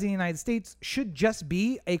of President of the United States should just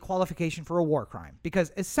be a qualification for a war crime,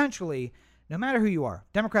 because essentially, no matter who you are,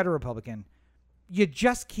 Democrat or Republican, you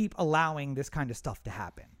just keep allowing this kind of stuff to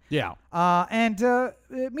happen. Yeah. And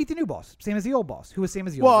meet the new boss, same as the old boss, who was same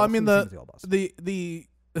as the old boss. Well, I mean, who was same as the old boss.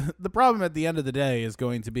 the problem at the end of the day is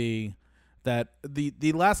going to be that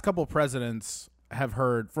the last couple presidents have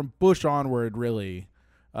heard, from Bush onward, really,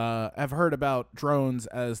 have heard about drones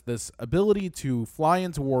as this ability to fly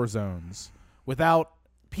into war zones without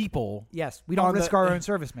people. Yes, we don't risk our own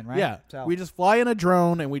servicemen, right? Yeah, So. we just fly in a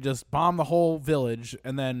drone and we just bomb the whole village,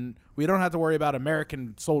 and then we don't have to worry about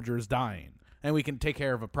American soldiers dying, and we can take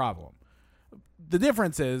care of a problem. The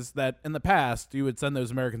difference is that in the past, you would send those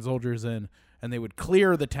American soldiers in, and they would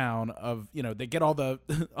clear the town of, they get all the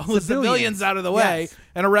civilians out of the way, yes,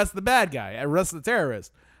 and arrest the bad guy, arrest the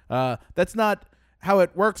terrorist. That's not how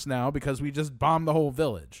it works now, because we just bomb the whole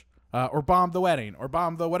village. Or bomb the wedding, or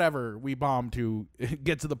bomb the whatever we bomb to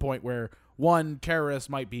get to the point where one terrorist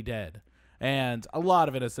might be dead, and a lot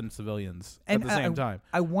of innocent civilians at the same time.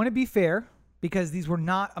 I want to be fair, because these were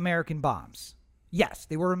not American bombs. Yes,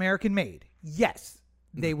 they were American made. Yes,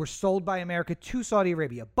 they were sold by America to Saudi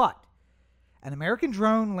Arabia, but an American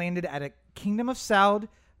drone landed at a Kingdom of Saud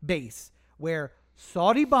base where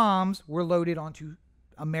Saudi bombs were loaded onto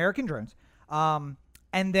American drones, and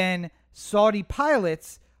then Saudi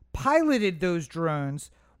pilots piloted those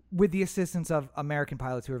drones with the assistance of American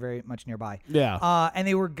pilots who were very much nearby. Yeah. And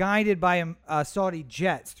they were guided by Saudi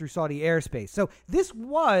jets through Saudi airspace. So this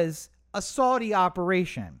was a Saudi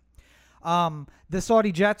operation. The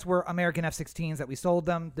Saudi jets were American F-16s that we sold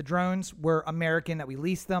them. The drones were American that we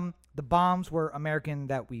leased them. The bombs were American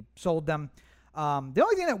that we sold them. The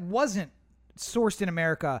only thing that wasn't sourced in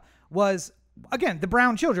America was, again, the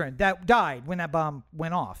brown children that died when that bomb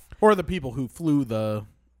went off. Or the people who flew the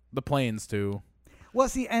planes to. Well,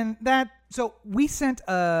 see, and so we sent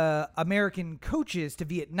American coaches to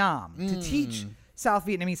Vietnam to teach South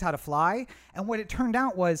Vietnamese how to fly. And what it turned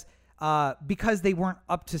out was, because they weren't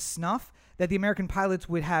up to snuff, that the American pilots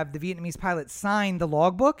would have the Vietnamese pilots sign the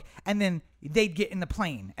logbook, and then they'd get in the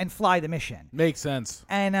plane and fly the mission. Makes sense.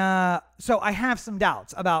 And so I have some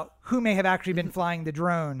doubts about who may have actually been flying the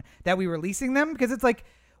drone that we were leasing them, because it's like,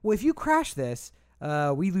 well, if you crash this,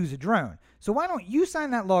 we lose a drone. So why don't you sign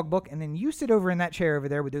that logbook, and then you sit over in that chair over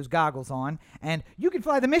there with those goggles on, and you can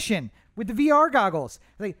fly the mission with the VR goggles.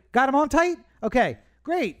 Like, got them on tight? Okay,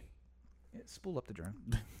 great. Spool up the drone.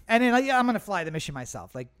 And then I'm going to fly the mission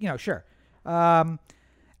myself. Like, sure. And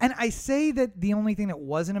I say that the only thing that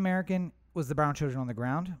wasn't American was the brown children on the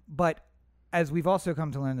ground. But as we've also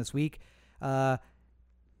come to learn this week,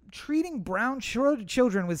 treating brown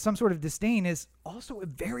children with some sort of disdain is also a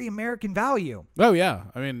very American value. Oh yeah,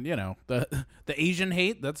 I mean, the Asian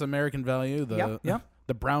hate, that's American value.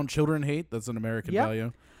 The brown children hate, that's an American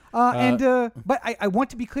value. But I want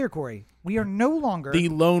to be clear, Corey. We are no longer the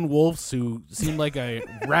lone wolves who seem like a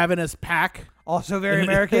ravenous pack. Also very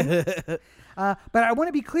American. But I want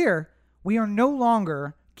to be clear. We are no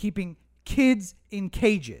longer keeping kids in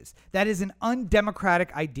cages. That is an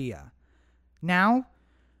undemocratic idea. Now,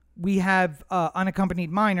 we have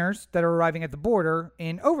unaccompanied minors that are arriving at the border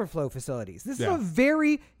in overflow facilities. This is a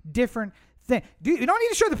very different thing. You don't need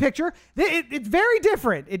to show the picture. It's very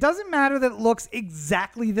different. It doesn't matter that it looks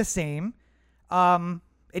exactly the same.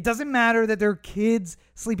 It doesn't matter that there are kids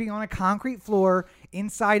sleeping on a concrete floor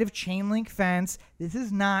inside of chain link fence. This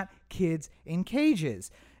is not kids in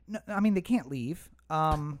cages. No, I mean, they can't leave.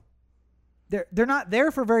 They're not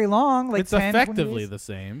there for very long. Like it's 10, effectively the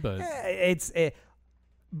same, but it's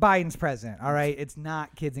Biden's president. All right, it's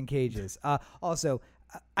not kids in cages. Also,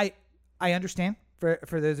 I understand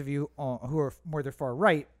for those of you who are more the far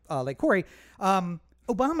right, like Corey.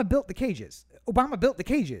 Obama built the cages.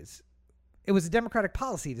 It was a Democratic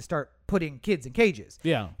policy to start putting kids in cages.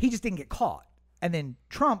 Yeah, he just didn't get caught, and then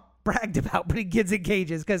Trump bragged about putting kids in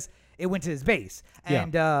cages because it went to his base.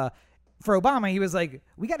 And for Obama, he was like,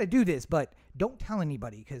 "We got to do this, but don't tell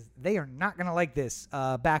anybody because they are not going to like this."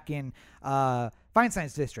 Back in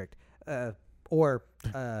Feinstein's district, or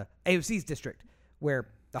AOC's district, where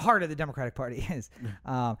the heart of the Democratic Party is.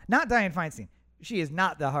 Not Dianne Feinstein. She is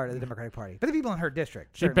not the heart of the Democratic Party, but the people in her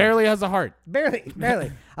district. She barely has a heart. Barely.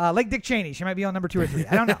 Like Dick Cheney. She might be on number 2 or 3.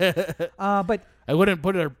 I don't know. But I wouldn't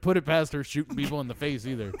put it past her shooting people in the face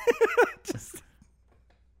either.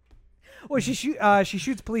 Well, she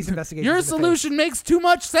shoots police investigations. Your in the solution makes too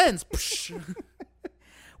much sense.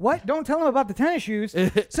 What? Don't tell them about the tennis shoes.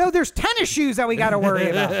 So there's tennis shoes that we got to worry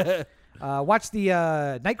about. Watch the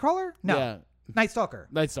Nightcrawler? No. Yeah. Night Stalker.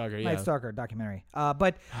 Night Stalker, yeah. Night Stalker documentary.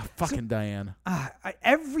 But fucking Diane.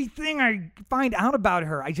 everything I find out about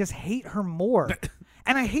her, I just hate her more.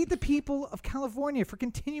 And I hate the people of California for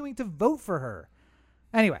continuing to vote for her.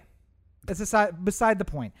 Anyway, that's beside the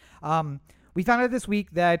point. We found out this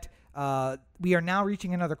week that we are now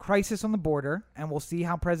reaching another crisis on the border, and we'll see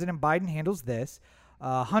how President Biden handles this.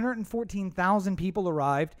 114,000 people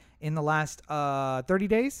arrived in the last 30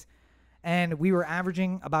 days, and we were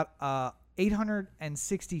averaging about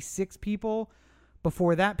 866 people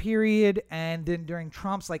before that period, and then during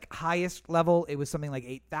Trump's highest level, it was something like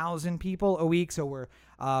 8,000 people a week. So we're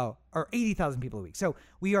or 80,000 people a week. So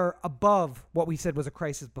we are above what we said was a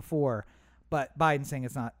crisis before, but Biden's saying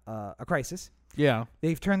it's not a crisis. Yeah,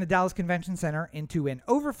 they've turned the Dallas Convention Center into an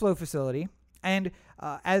overflow facility, and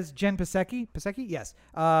as Jen Psaki, yes,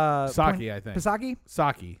 Psaki, I think Psaki,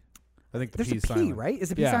 Psaki. I think there's a P, silent. right? Is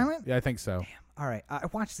the P silent? Yeah, I think so. Damn. All right, I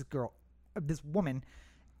watch this woman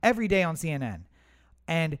every day on CNN,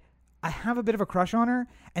 and I have a bit of a crush on her,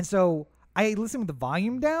 and so I listen with the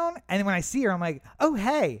volume down, and then when I see her, I'm like, oh,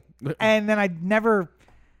 hey, and then I never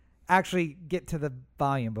actually get to the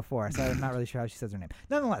volume before, so I'm not really sure how she says her name.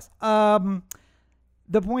 Nonetheless,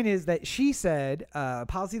 the point is that she said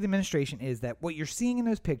policy of the administration is that what you're seeing in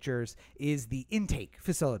those pictures is the intake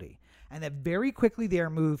facility, and that very quickly they are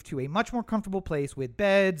moved to a much more comfortable place with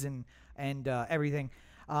beds and everything.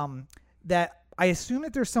 That I assume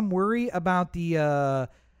that there's some worry about that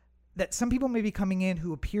some people may be coming in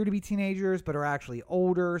who appear to be teenagers but are actually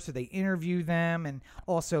older, so they interview them, and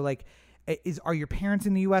also are your parents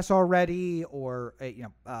in the U.S. already, or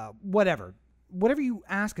whatever you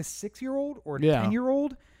ask a 6-year-old or a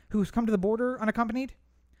 10-year-old who's come to the border unaccompanied.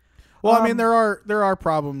 Well, I mean, there are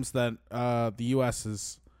problems that the U.S.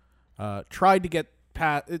 has tried to get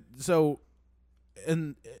past. So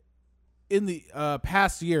in the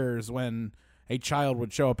past years, when a child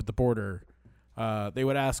would show up at the border, they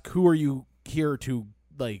would ask, "Who are you here to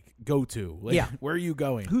go to? Where are you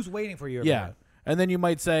going? Who's waiting for you?" Yeah, and then you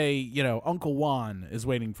might say, Uncle Juan is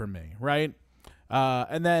waiting for me, right?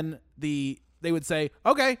 And then they would say,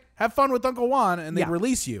 "Okay, have fun with Uncle Juan," and they'd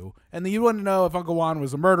release you, and then you wouldn't know if Uncle Juan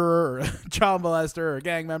was a murderer or a child molester or a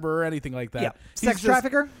gang member or anything like that. Yeah, sex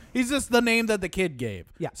trafficker. He's just the name that the kid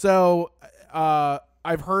gave. Yeah. So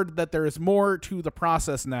I've heard that there is more to the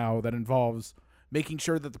process now that involves making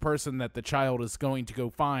sure that the person that the child is going to go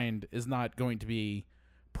find is not going to be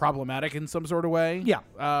problematic in some sort of way. Yeah.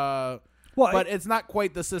 But it's not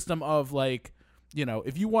quite the system of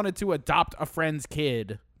if you wanted to adopt a friend's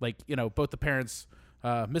kid, both the parents,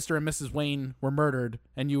 Mr. and Mrs. Wayne, were murdered,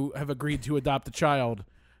 and you have agreed to adopt a child.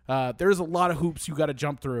 There's a lot of hoops you got to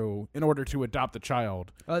jump through in order to adopt a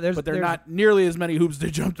child. But there's not nearly as many hoops to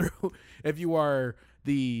jump through if you are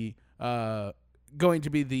the going to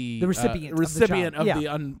be the recipient of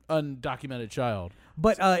the undocumented child.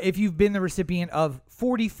 But if you've been the recipient of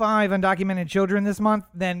 45 undocumented children this month,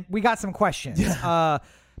 then we got some questions. Yeah.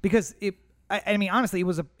 Because I mean, honestly,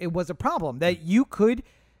 it was a problem that you could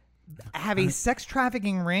have a sex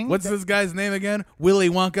trafficking ring. What's this guy's name again? Willy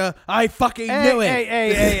Wonka. I fucking knew it.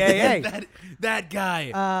 Hey. that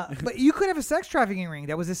guy. But you could have a sex trafficking ring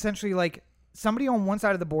that was essentially somebody on one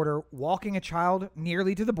side of the border walking a child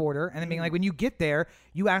nearly to the border, and then being when you get there,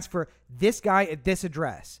 you ask for this guy at this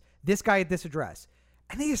address, this guy at this address.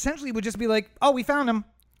 And they essentially would just be like, "Oh, we found him.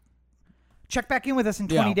 Check back in with us in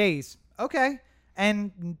 20 days." Okay.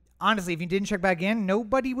 And honestly, if you didn't check back in,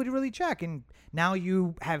 nobody would really check. And now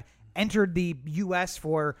you have entered the U.S.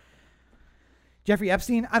 for Jeffrey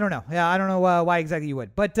Epstein. I don't know. Yeah, I don't know why exactly you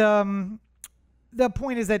would. But the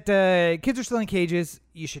point is that kids are still in cages.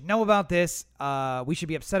 You should know about this. We should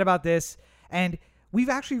be upset about this. And we've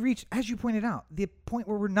actually reached, as you pointed out, the point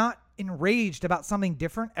where we're not enraged about something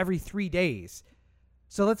different every 3 days.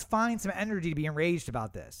 So let's find some energy to be enraged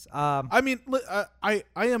about this. I mean, I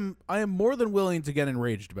am more than willing to get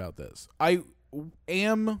enraged about this. I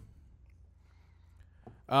am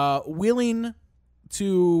willing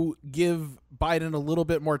to give Biden a little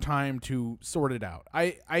bit more time to sort it out.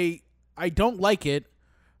 I don't like it,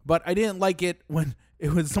 but I didn't like it when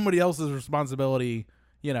it was somebody else's responsibility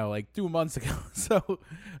like 2 months ago. So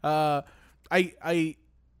I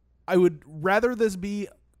would rather this be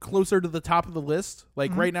closer to the top of the list.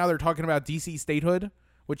 Like right now they're talking about DC statehood,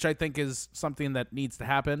 which I think is something that needs to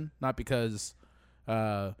happen, not because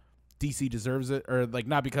DC deserves it, or like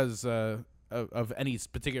not because of any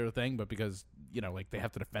particular thing, but because like they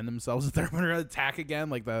have to defend themselves if they're going to attack again,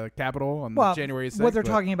 like the Capitol on January 6th. What they're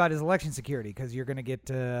talking about is election security, because you're going to get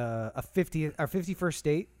a 51st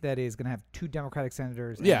state that is going to have 2 Democratic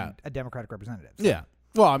senators and a Democratic representative. So. Yeah.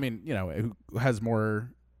 Well, I mean, who has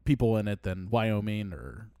more people in it than Wyoming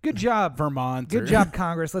or good job Vermont? Good job,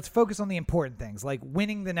 Congress. Let's focus on the important things, like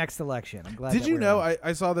winning the next election. I'm glad. Did you know?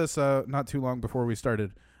 I saw this not too long before we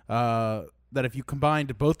started. That if you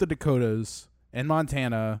combined both the Dakotas and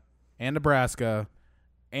Montana and Nebraska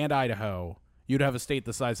and Idaho, you'd have a state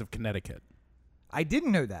the size of Connecticut. I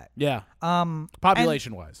didn't know that. Yeah.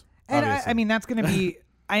 Population wise. And I mean, that's going to be.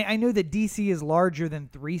 I know that DC is larger than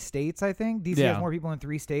 3 states. I think DC has more people in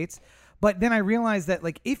 3 states. But then I realized that,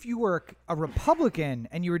 like, if you were a Republican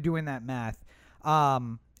and you were doing that math,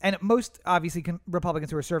 and most obviously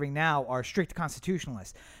Republicans who are serving now are strict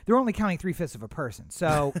constitutionalists. They're only counting 3/5 of a person,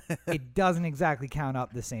 so it doesn't exactly count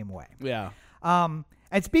up the same way. Yeah.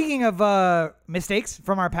 And speaking of mistakes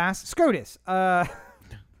from our past, SCOTUS.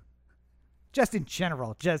 Just in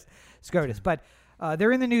general, just SCOTUS. But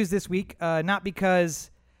they're in the news this week, not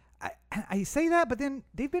because I say that, but then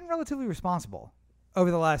they've been relatively responsible over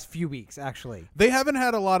the last few weeks, actually. They haven't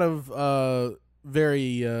had a lot of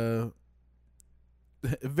very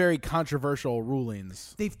controversial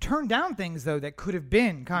rulings. They've turned down things, though, that could have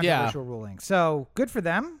been controversial rulings. So good for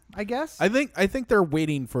them, I guess. I think they're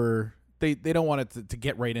waiting for... They don't want it to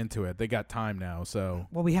get right into it. They got time now, so...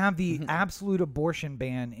 Well, we have the absolute abortion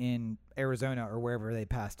ban in Arizona or wherever they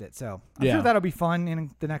passed it. So I'm sure that'll be fun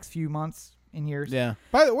in the next few months and years. Yeah.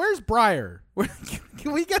 By the way, where's Breyer?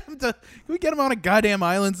 Can we get him on a goddamn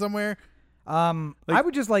island somewhere? I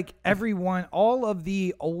would just like everyone, all of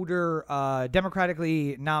the older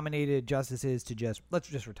democratically nominated justices to let's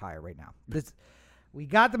just retire right now. We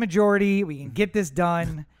got the majority. We can get this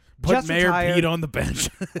done. Put just Mayor retire. Pete on the bench.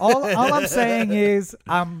 all I'm saying is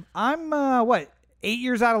I'm 8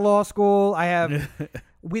 years out of law school. I have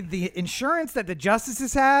with the insurance that the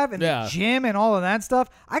justices have and the gym and all of that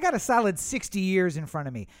stuff, I got a solid 60 years in front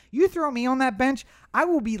of me. You throw me on that bench, I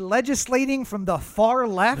will be legislating from the far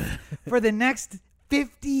left for the next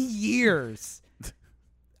 50 years.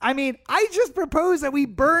 I mean, I just propose that we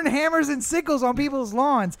burn hammers and sickles on people's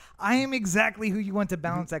lawns. I am exactly who you want to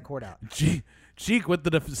balance that court out. Cheek with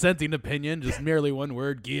the dissenting opinion, just merely one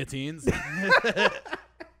word, guillotines.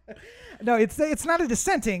 No, it's not a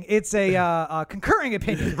dissenting. It's a concurring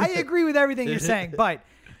opinion. I agree with everything you're saying, but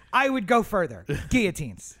I would go further.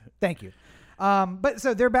 Guillotines. Thank you. But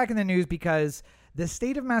so they're back in the news because the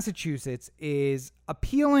state of Massachusetts is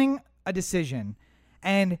appealing a decision,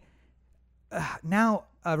 and now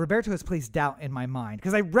Roberto has placed doubt in my mind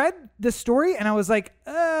because I read the story and I was like,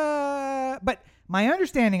 but my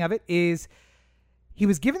understanding of it is he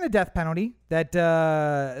was given the death penalty that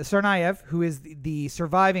Tsarnaev, who is the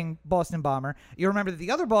surviving Boston bomber, you remember that the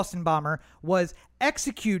other Boston bomber was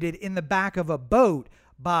executed in the back of a boat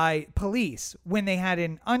by police when they had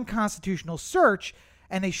an unconstitutional search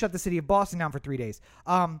and they shut the city of Boston down for 3 days.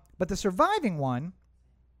 But the surviving one,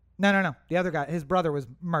 no. The other guy, his brother was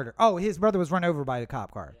murdered. Oh, his brother was run over by a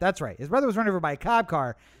cop car. That's right. His brother was run over by a cop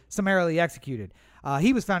car, summarily executed.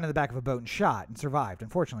 He was found in the back of a boat and shot and survived,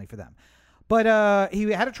 unfortunately for them. But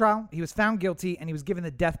he had a trial. He was found guilty, and he was given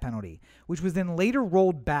the death penalty, which was then later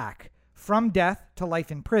rolled back from death to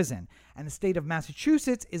life in prison. And the state of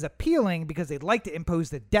Massachusetts is appealing because they'd like to impose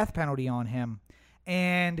the death penalty on him.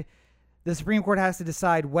 And the Supreme Court has to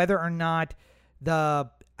decide whether or not I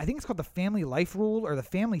think it's called the family life rule or the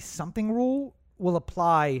family something rule will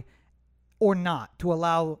apply or not to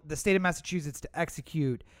allow the state of Massachusetts to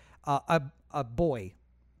execute a boy.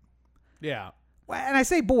 Yeah. And I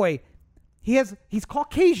say boy, he's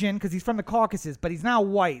Caucasian because he's from the Caucasus, but he's now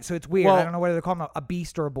white, so it's weird. Well, I don't know whether they call him a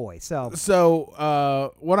beast or a boy.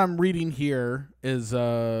 So what I'm reading here is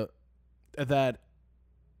that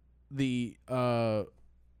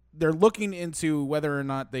they're looking into whether or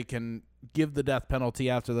not they can give the death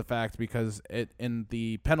penalty after the fact because in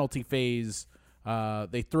the penalty phase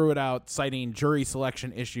they threw it out citing jury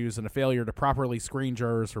selection issues and a failure to properly screen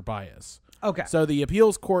jurors for bias. Okay. So the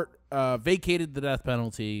appeals court vacated the death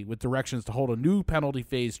penalty with directions to hold a new penalty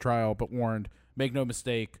phase trial, but warned, make no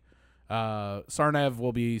mistake, Tsarnaev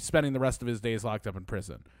will be spending the rest of his days locked up in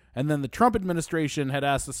prison. And then the Trump administration had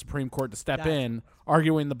asked the Supreme Court to step in,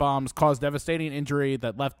 arguing the bombs caused devastating injury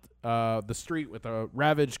that left the street with a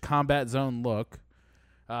ravaged combat zone look.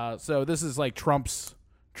 So this is like Trump's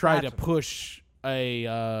try to Absolutely. push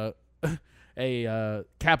a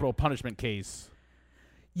capital punishment case.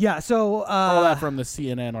 Yeah, so All that from the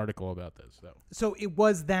CNN article about this. So it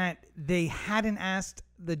was that they hadn't asked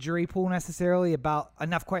the jury pool necessarily about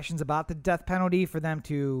enough questions about the death penalty for them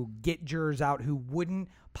to get jurors out who wouldn't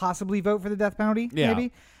possibly vote for the death penalty, Yeah.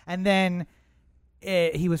 maybe. And then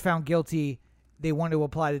he was found guilty. They wanted to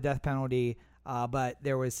apply the death penalty, but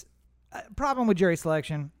there was a problem with jury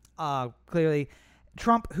selection, clearly.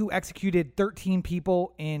 Trump, who executed 13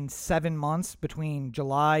 people in 7 months between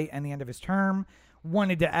July and the end of his term,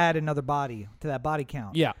 wanted to add another body to that body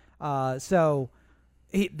count. Yeah. So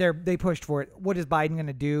they pushed for it. What is Biden going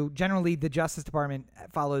to do? Generally, the Justice Department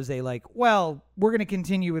follows we're going to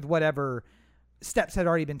continue with whatever steps had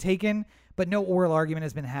already been taken, but no oral argument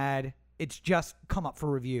has been had. It's just come up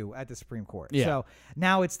for review at the Supreme Court. Yeah. So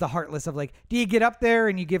now it's the heartless of do you get up there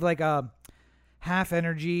and you give a half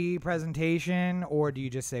energy presentation, or do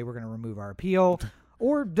you just say we're going to remove our appeal?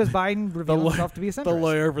 Or does Biden reveal himself to be a centrist? The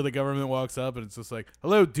lawyer for the government walks up and it's just like,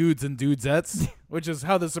 hello, dudes and dudesettes, which is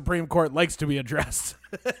how the Supreme Court likes to be addressed.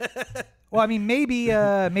 Well, I mean, maybe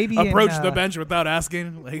Approach the bench without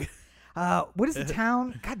asking. What is the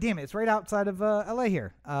town? God damn it. It's right outside of LA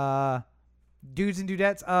here. Dudes and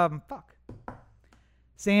dudettes. Fuck.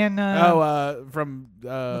 From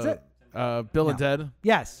what's it? Bill and Ted.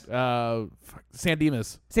 Yes. San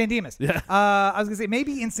Dimas. San Dimas. Yeah. I was going to say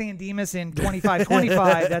maybe in San Dimas in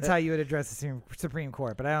 2525, that's how you would address the Supreme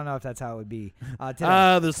Court, but I don't know if that's how it would be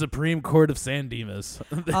today. The Supreme Court of San Dimas.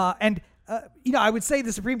 I would say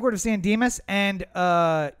the Supreme Court of San Dimas and,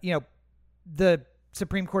 the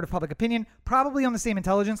Supreme Court of Public Opinion, probably on the same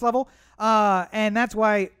intelligence level. And that's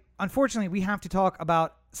why, unfortunately, we have to talk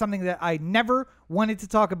about something that I never wanted to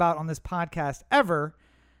talk about on this podcast ever,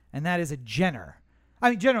 and that is a Jenner. I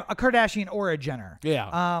mean, Jenner, a Kardashian or a Jenner.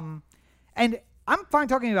 Yeah. And I'm fine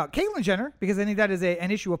talking about Caitlyn Jenner because I think that is an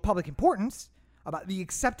issue of public importance about the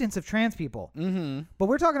acceptance of trans people. Mm-hmm. But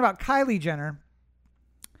we're talking about Kylie Jenner,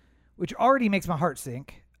 which already makes my heart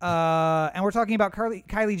sink. And we're talking about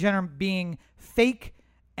Kylie Jenner being fake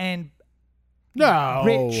and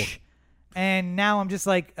rich. And now I'm just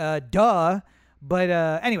like, duh. But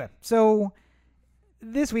anyway, so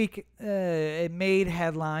this week it made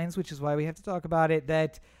headlines, which is why we have to talk about it,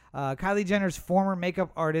 that Kylie Jenner's former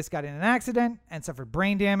makeup artist got in an accident and suffered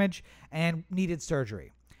brain damage and needed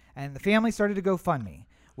surgery. And the family started to GoFundMe,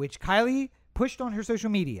 which Kylie pushed on her social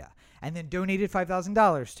media and then donated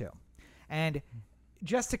 $5,000 to. And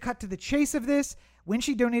just to cut to the chase of this, when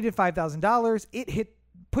she donated $5,000, it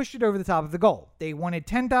pushed it over the top of the goal. They wanted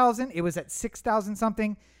 $10,000. It was at $6,000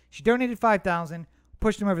 something. She donated $5,000,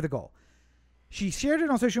 pushed them over the goal. She shared it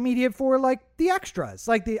on social media for the extras,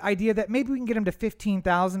 the idea that maybe we can get them to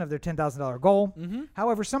 $15,000 of their $10,000 goal. Mm-hmm.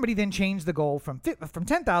 However, somebody then changed the goal from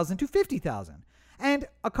 $10,000 to $50,000. And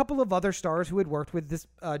a couple of other stars who had worked with this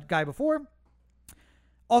guy before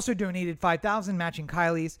also donated $5,000, matching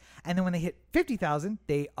Kylie's. And then when they hit $50,000,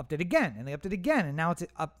 they upped it again, and they upped it again, and now it's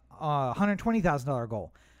up $120,000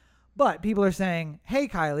 goal. But people are saying, "Hey,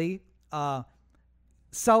 Kylie,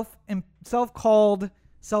 self-called,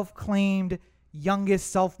 self-claimed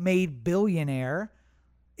youngest self-made billionaire,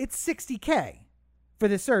 it's $60K for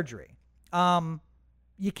this surgery.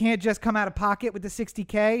 You can't just come out of pocket with the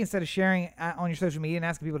 $60K instead of sharing it on your social media and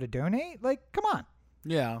asking people to donate. Come on."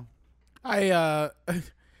 Yeah, I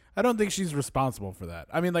don't think she's responsible for that.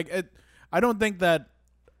 I mean, I don't think that,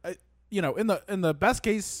 in the best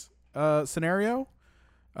case scenario,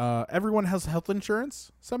 everyone has health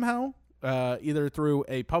insurance somehow. Either through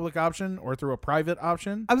a public option or through a private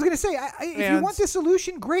option. I was going to say, if you want this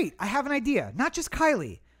solution, great. I have an idea. Not just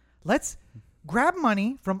Kylie. Let's grab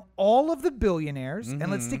money from all of the billionaires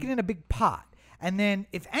and let's stick it in a big pot. And then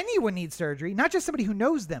if anyone needs surgery, not just somebody who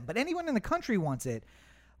knows them, but anyone in the country wants it,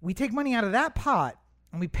 we take money out of that pot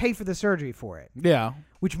and we pay for the surgery for it. Yeah.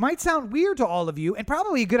 Which might sound weird to all of you and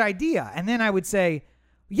probably a good idea. And then I would say,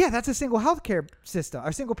 yeah, that's a single healthcare system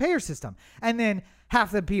or single payer system. And then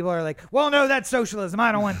half the people are like, well, no, that's socialism.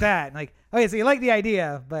 I don't want that. And okay, so you like the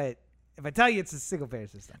idea, but if I tell you it's a single payer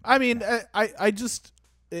system. I mean,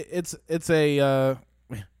 it's a,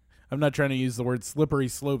 I'm not trying to use the word slippery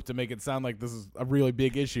slope to make it sound like this is a really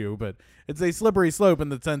big issue, but it's a slippery slope in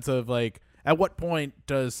the sense of at what point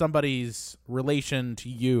does somebody's relation to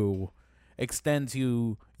you extend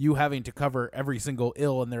to you having to cover every single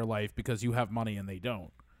ill in their life because you have money and they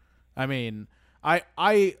don't? I mean,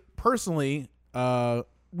 I personally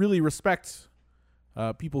really respect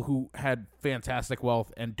people who had fantastic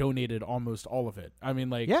wealth and donated almost all of it. I mean,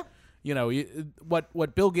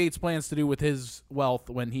 what Bill Gates plans to do with his wealth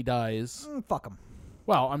when he dies. Fuck him.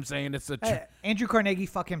 Well, I'm saying it's a Andrew Carnegie,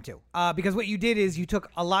 fuck him too. Because what you did is you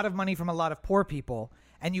took a lot of money from a lot of poor people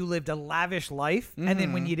and you lived a lavish life. And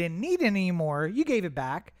then when you didn't need it anymore, you gave it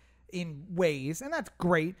back in ways. And that's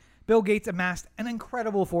great. Bill Gates amassed an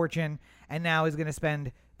incredible fortune and now is going to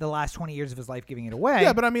spend the last 20 years of his life giving it away.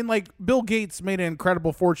 Yeah, but I mean, like, Bill Gates made an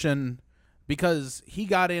incredible fortune because he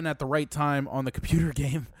got in at the right time on the computer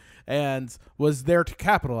game and was there to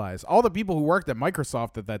capitalize. All the people who worked at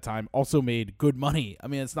Microsoft at that time also made good money. I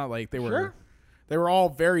mean, it's not like they were all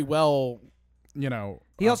very well,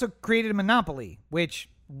 He also created a monopoly, which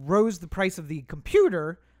rose the price of the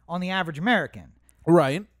computer on the average American.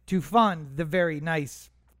 Right. To fund the very nice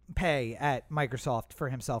pay at Microsoft for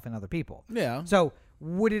himself and other people. Yeah. So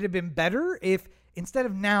would it have been better if instead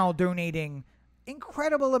of now donating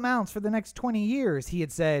incredible amounts for the next 20 years, he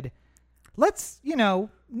had said, let's,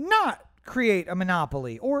 not create a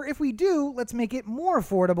monopoly. Or if we do, let's make it more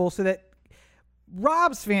affordable so that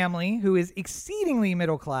Rob's family, who is exceedingly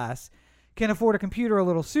middle class, can afford a computer a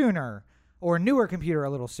little sooner or a newer computer a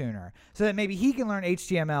little sooner so that maybe he can learn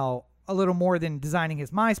HTML a little more than designing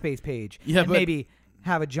his MySpace page and maybe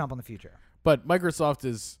have a jump on the future. But Microsoft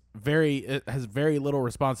has very little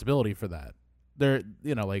responsibility for that. They're,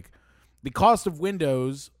 the cost of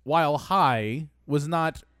Windows, while high, was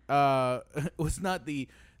not the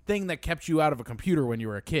thing that kept you out of a computer when you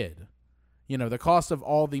were a kid. The cost of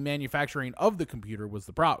all the manufacturing of the computer was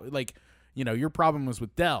the problem. Like, your problem was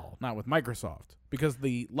with Dell, not with Microsoft, because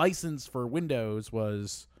the license for Windows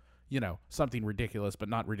was, something ridiculous, but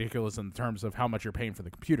not ridiculous in terms of how much you're paying for the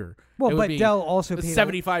computer. Well, but Dell also paid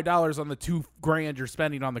 $75 on the $2,000 you're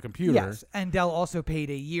spending on the computer. Yes, and Dell also paid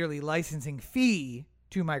a yearly licensing fee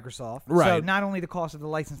to Microsoft. Right. So not only the cost of the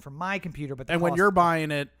license for my computer, but when you're buying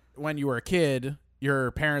it when you were a kid,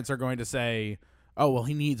 your parents are going to say, oh, well,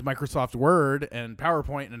 he needs Microsoft Word and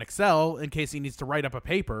PowerPoint and Excel in case he needs to write up a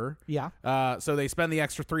paper. Yeah. So they spend the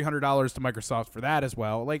extra $300 to Microsoft for that as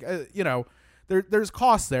well. Like, there's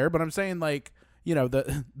costs there, but I'm saying, like,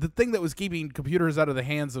 the thing that was keeping computers out of the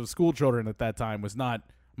hands of school children at that time was not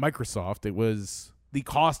Microsoft. It was the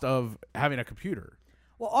cost of having a computer.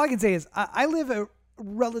 Well, all I can say is I live a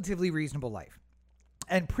relatively reasonable life.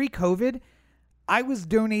 And pre-COVID, I was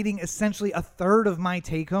donating essentially a third of my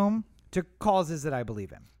take-home to causes that I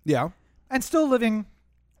believe in. Yeah. And still living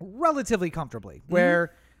relatively comfortably,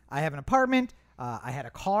 where I have an apartment. I had a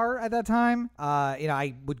car at that time.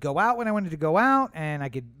 I would go out when I wanted to go out, and I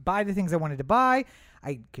could buy the things I wanted to buy.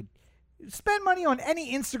 I could spend money on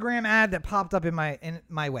any Instagram ad that popped up in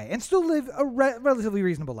my way, and still live a relatively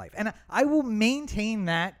reasonable life. And I will maintain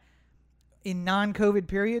that in non-COVID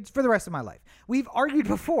periods for the rest of my life. We've argued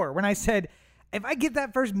before when I said, if I get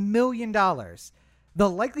that first $1 million, the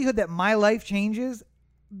likelihood that my life changes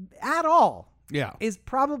at all is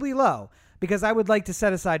probably low. Because I would like to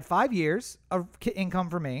set aside 5 years of income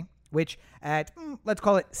for me, which at, let's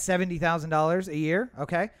call it $70,000 a year,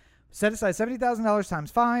 okay? Set aside $70,000 times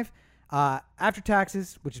 5 after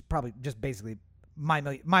taxes, which is probably just basically my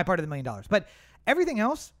part of the $1 million. But everything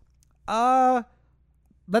else,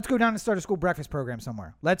 let's go down and start a school breakfast program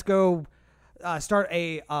somewhere. Let's go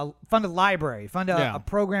fund a library, fund a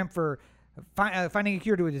program for finding a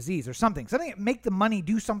cure to a disease or something that make the money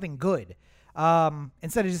do something good.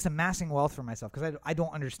 Instead of just amassing wealth for myself, because I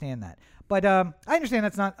don't understand that. But I understand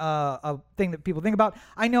that's not a thing that people think about.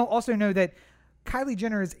 I also know that Kylie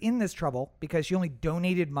Jenner is in this trouble because she only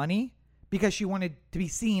donated money because she wanted to be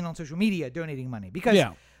seen on social media donating money. Because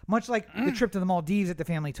much like the trip to the Maldives that the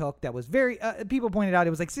family took, that was very people pointed out it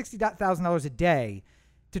was like $60,000 a day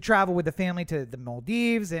to travel with the family to the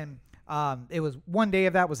Maldives, and it was one day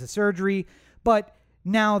of that was a surgery, but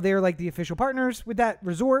now they're like the official partners with that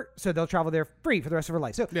resort, so they'll travel there free for the rest of her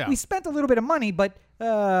life. So we spent a little bit of money, but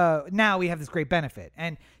now we have this great benefit.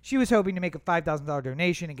 And she was hoping to make a $5,000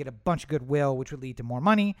 donation and get a bunch of goodwill, which would lead to more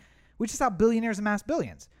money, which is how billionaires amass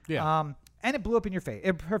billions. Yeah. And it blew up in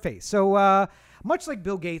her face. So much like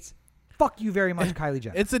Bill Gates, fuck you very much, Kylie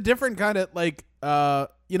Jenner. It's a different kind of like,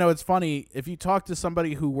 it's funny if you talk to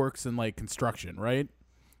somebody who works in like construction, right?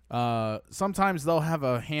 Sometimes they'll have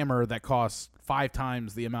a hammer that costs 5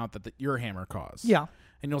 times the amount that your hammer costs. Yeah.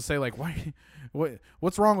 And you'll say, like,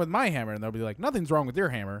 what's wrong with my hammer? And they'll be like, nothing's wrong with your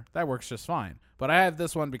hammer. That works just fine. But I have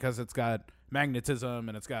this one because it's got magnetism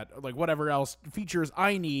and it's got, like, whatever else features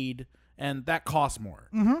I need, and that costs more.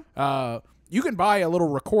 Mm-hmm. You can buy a little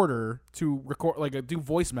recorder to record, like, do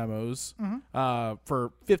voice memos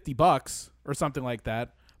for $50 or something like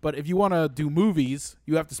that. But if you want to do movies,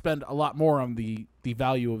 you have to spend a lot more on the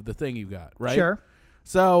value of the thing you got, right? Sure.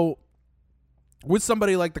 So with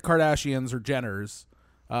somebody like the Kardashians or Jenners,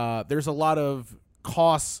 there's a lot of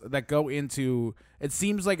costs that go into. It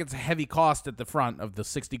seems like it's a heavy cost at the front of the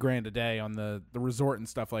 $60,000 a day on the resort and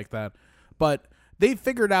stuff like that, but they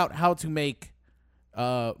figured out how to make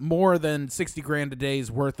more than $60,000 a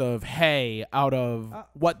day's worth of hay out of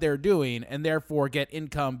what they're doing, and therefore get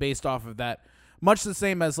income based off of that. Much the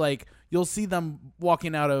same as like you'll see them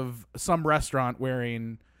walking out of some restaurant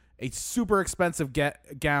wearing a super expensive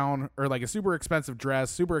gown or like a super expensive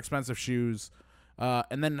dress, super expensive shoes,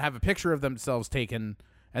 and then have a picture of themselves taken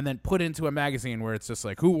and then put into a magazine where it's just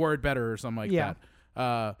like who wore it better or something like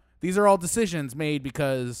that. These are all decisions made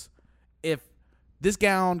because if this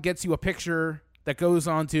gown gets you a picture that goes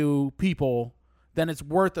on to people, then it's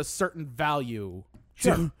worth a certain value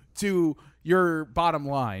to your bottom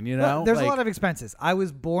line, you know? Well, there's a lot of expenses. I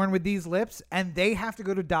was born with these lips, and they have to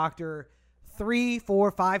go to doctor 3,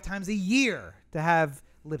 4, 5 times a year to have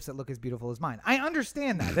lips that look as beautiful as mine. I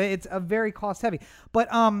understand that. It's a very cost heavy. But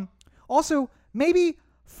also, maybe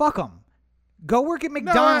fuck them. Go work at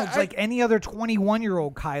McDonald's like any other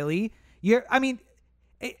 21-year-old, Kylie.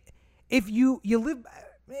 If you live,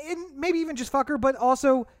 maybe even just fuck her, but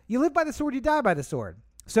also you live by the sword, you die by the sword.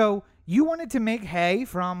 So you wanted to make hay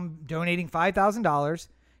from donating $5,000.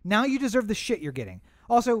 Now you deserve the shit you're getting.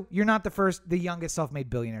 Also, you're not the youngest self-made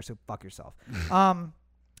billionaire, so fuck yourself. Because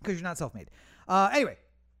you're not self-made. Anyway,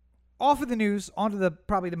 off of the news, onto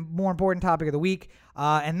probably the more important topic of the week,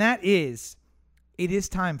 and that is, it is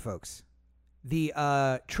time, folks. The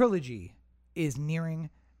trilogy is nearing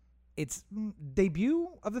its debut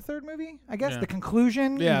of the third movie, I guess. The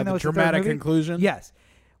conclusion. Yeah, the dramatic conclusion. Yes.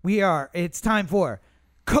 It's time for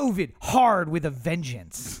COVID Hard with a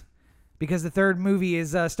Vengeance. Because the third movie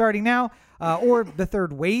is starting now, or the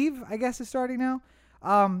third wave, I guess, is starting now.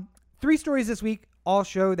 3 stories this week all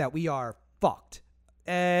show that we are fucked.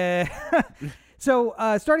 So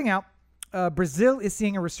starting out, Brazil is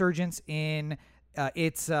seeing a resurgence in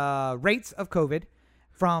its rates of COVID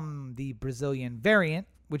from the Brazilian variant,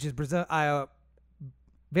 which is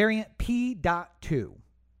variant P.2.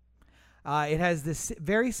 It has this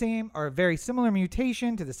very similar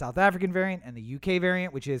mutation to the South African variant and the UK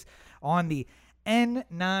variant, which is on the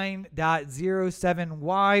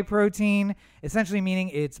N9.07Y protein, essentially meaning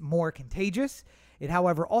it's more contagious. It,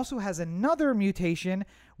 however, also has another mutation,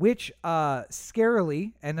 which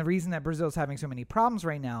scarily, and the reason that Brazil is having so many problems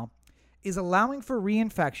right now, is allowing for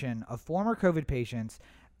reinfection of former COVID patients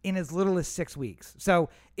in as little as 6 weeks. So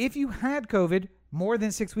if you had COVID more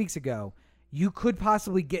than 6 weeks ago, you could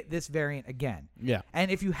possibly get this variant again. Yeah.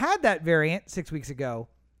 And if you had that variant 6 weeks ago,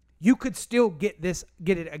 you could still get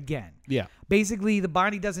it again. Yeah. Basically, the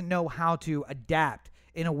body doesn't know how to adapt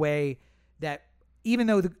in a way that, even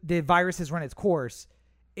though the virus has run its course,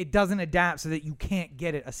 it doesn't adapt so that you can't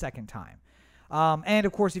get it a second time. And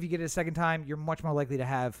of course, if you get it a second time, you're much more likely to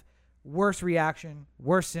have worse reaction,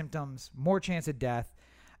 worse symptoms, more chance of death.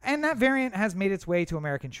 And that variant has made its way to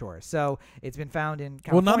American shores. So it's been found in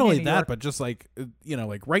California. Well, not only New that, York. but just like,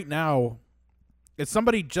 like right now, if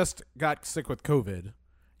somebody just got sick with COVID,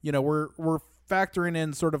 we're factoring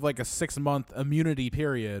in sort of like a 6-month immunity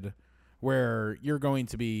period where you're going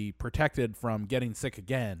to be protected from getting sick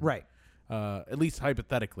again. Right. At least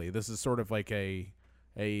hypothetically. This is sort of like a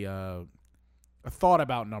thought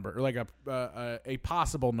about number, or like a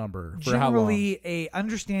possible number for how long. Generally, a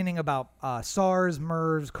understanding about SARS,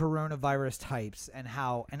 MERS, coronavirus types, and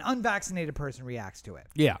how an unvaccinated person reacts to it.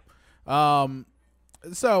 Yeah.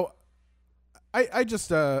 So I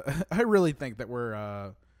just I really think that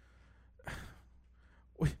we're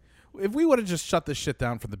if we would have just shut this shit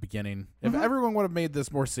down from the beginning, if everyone would have made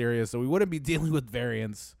this more serious, so we wouldn't be dealing with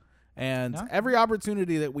variants, and every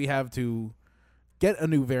opportunity that we have to get a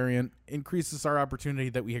new variant increases our opportunity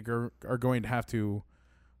that we are going to have to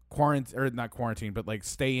quarantine, or not quarantine, but like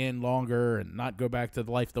stay in longer and not go back to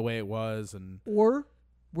life the way it was. Or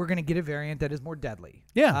we're going to get a variant that is more deadly.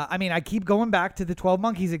 Yeah. I keep going back to the 12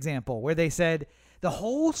 Monkeys example, where they said the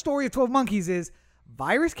whole story of 12 Monkeys is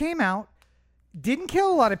virus came out, didn't kill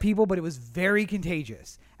a lot of people, but it was very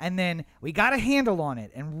contagious. And then we got a handle on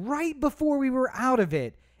it. And right before we were out of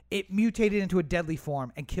it, it mutated into a deadly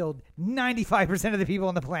form and killed 95% of the people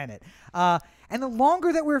on the planet. And the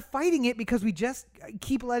longer that we're fighting it, because we just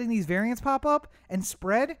keep letting these variants pop up and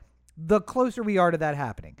spread, the closer we are to that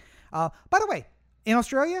happening. By the way, in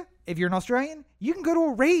Australia, if you're an Australian, you can go to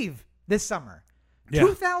a rave this summer. Yeah.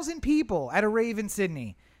 2,000 people at a rave in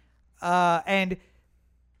Sydney. And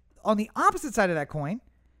on the opposite side of that coin,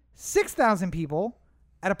 6,000 people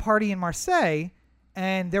at a party in Marseille,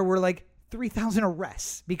 and there were like 3,000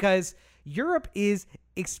 arrests because Europe is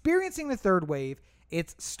experiencing the third wave.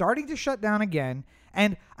 It's starting to shut down again.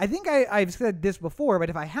 And I think I've said this before,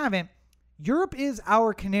 but if I haven't, Europe is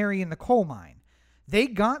our canary in the coal mine. They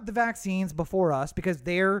got the vaccines before us because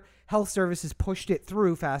their health services pushed it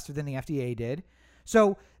through faster than the FDA did.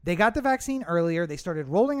 So they got the vaccine earlier. They started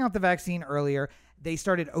rolling out the vaccine earlier. They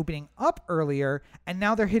started opening up earlier, and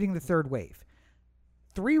now they're hitting the third wave.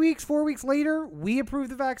 3 weeks, 4 weeks later, we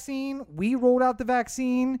approved the vaccine. We rolled out the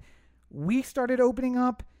vaccine. We started opening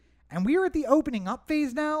up, and we are at the opening up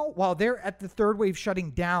phase now while they're at the third wave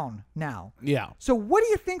shutting down now. Yeah. So what do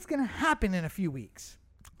you think's going to happen in a few weeks?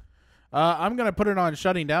 I'm going to put it on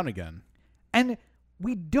shutting down again. And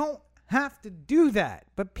we don't have to do that,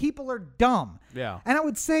 but people are dumb. Yeah. And I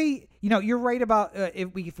would say, you're right about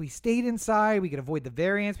if we stayed inside, we could avoid the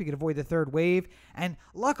variants, we could avoid the third wave. And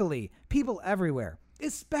luckily, people everywhere,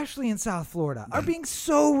 especially in South Florida, are being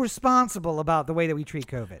so responsible about the way that we treat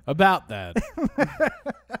COVID. About that.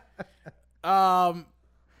 The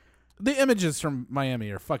images from Miami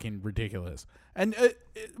are fucking ridiculous. And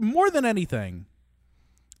more than anything,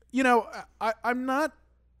 I'm not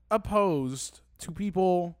opposed to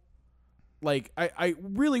people. Like, I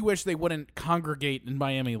really wish they wouldn't congregate in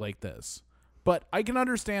Miami like this. But I can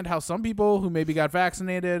understand how some people who maybe got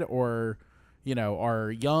vaccinated or,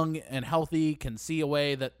 are young and healthy can see a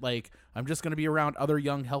way that, like, I'm just going to be around other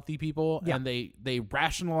young, healthy people. Yeah. And they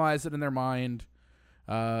rationalize it in their mind.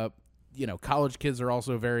 College kids are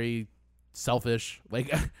also very selfish.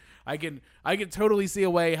 Like, I can totally see a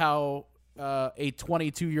way how a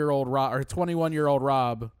 22-year-old Rob or 21-year-old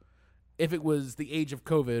Rob, if it was the age of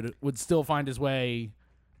COVID, would still find his way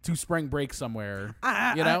to spring break somewhere.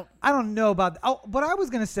 I don't know about what I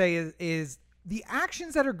was going to say is the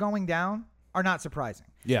actions that are going down are not surprising.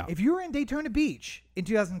 Yeah. If you were in Daytona Beach in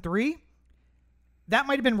 2003, that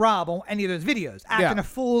might have been Rob on any of those videos, acting a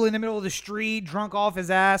fool in the middle of the street, drunk off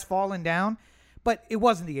his ass, falling down. But it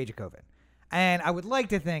wasn't the age of COVID. And I would like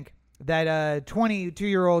to think that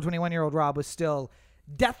 22-year-old, 21-year-old Rob was still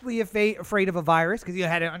deathly afraid of a virus because he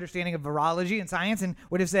had an understanding of virology and science and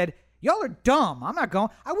would have said, y'all are dumb. I'm not going.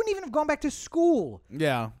 I wouldn't even have gone back to school.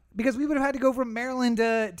 Yeah. Because we would have had to go from Maryland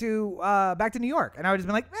to back to New York. And I would have just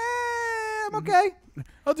been like, I'm okay.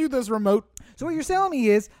 I'll do this remote. So what you're telling me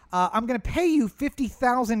is I'm going to pay you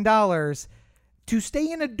 $50,000 to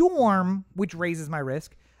stay in a dorm, which raises my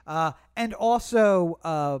risk, and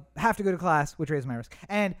also have to go to class, which raises my risk,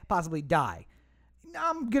 and possibly die.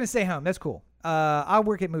 I'm going to stay home. That's cool. I'll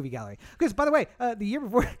work at Movie Gallery. Because, by the way, the year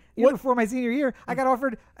before my senior year, I got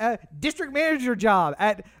offered a district manager job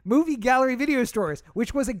at Movie Gallery video stores,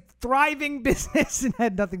 which was a thriving business and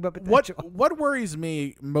had nothing but potential. What worries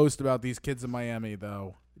me most about these kids in Miami,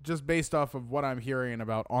 though, just based off of what I'm hearing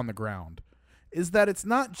about on the ground, is that it's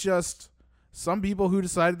not just some people who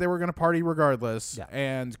decided they were going to party regardless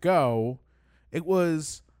and go. It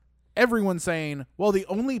was everyone saying, well, the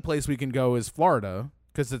only place we can go is Florida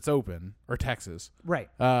because it's open, or Texas. Right.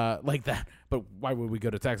 Like that. But why would we go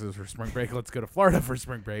to Texas for spring break? Let's go to Florida for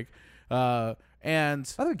spring break.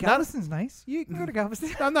 And by the way, Galveston's nice. You can go to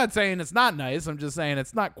Galveston. I'm not saying it's not nice. I'm just saying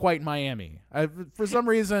it's not quite Miami. For some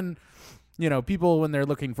reason, people when they're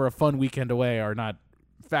looking for a fun weekend away are not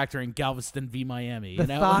factoring Galveston v. Miami. The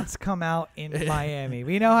thoughts come out in Miami.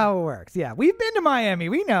 We know how it works. Yeah, we've been to Miami.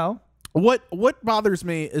 We know. What bothers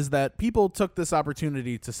me is that people took this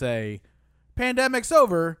opportunity to say, pandemic's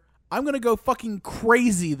over, I'm going to go fucking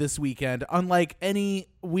crazy this weekend, unlike any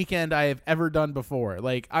weekend I have ever done before.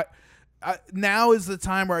 Like, I now is the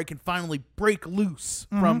time where I can finally break loose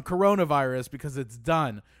from coronavirus because it's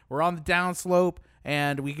done. We're on the downslope,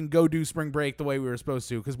 and we can go do spring break the way we were supposed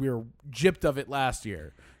to because we were gypped of it last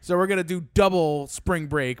year. So we're going to do double spring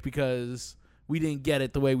break because we didn't get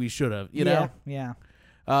it the way we should have, you know? Yeah.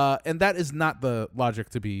 And that is not the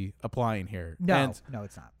logic to be applying here. No,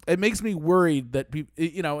 it's not. It makes me worried that people,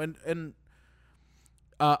 and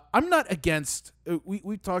I'm not against.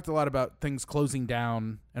 We've talked a lot about things closing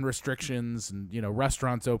down and restrictions, and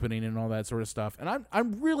restaurants opening and all that sort of stuff. And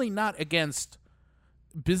I'm really not against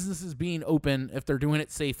businesses being open if they're doing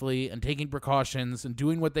it safely and taking precautions and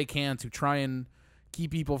doing what they can to try and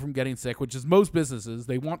keep people from getting sick. Which is most businesses,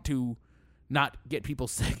 they want to not get people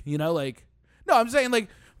sick. No, I'm saying, like,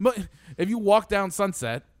 if you walk down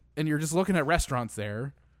Sunset and you're just looking at restaurants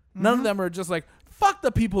there, none of them are just like, fuck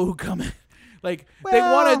the people who come in. Like, they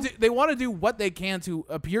want to do what they can to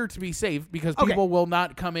appear to be safe because people will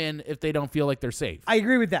not come in if they don't feel like they're safe. I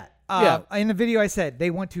agree with that. In the video I said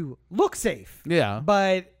they want to look safe. Yeah.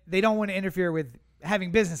 But they don't want to interfere with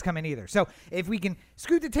having business come in either. So if we can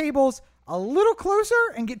scoot the tables a little closer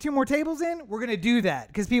and get 2 more tables in, we're going to do that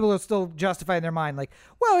because people will still justify in their mind like,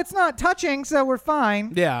 well, it's not touching, so we're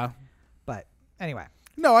fine. Yeah. But anyway.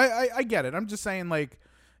 No, I get it. I'm just saying, like,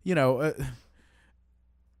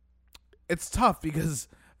 it's tough because,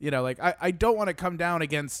 like I don't want to come down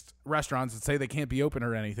against restaurants and say they can't be open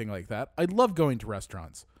or anything like that. I love going to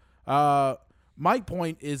restaurants. My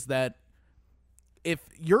point is that if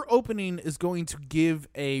your opening is going to give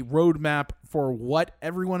a roadmap for what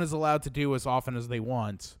everyone is allowed to do as often as they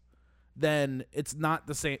want, then it's not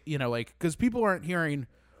the same, because people aren't hearing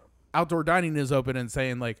outdoor dining is open and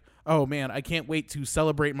saying like, oh man, I can't wait to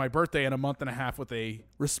celebrate my birthday in a month and a half with a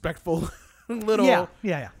respectful little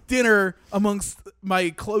dinner amongst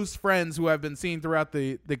my close friends who I've been seeing throughout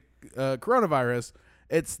the coronavirus.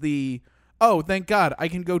 It's oh, thank God I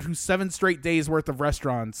can go to 7 straight days worth of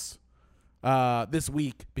restaurants this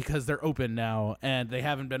week because they're open now and they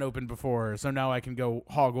haven't been open before. So now I can go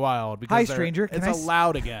hog wild because Hi, stranger. It's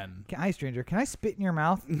allowed again. Hi, stranger. Can I spit in your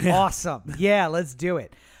mouth? Awesome. Yeah, let's do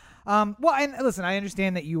it. Well, and listen, I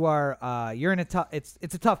understand that you're in a tough. It's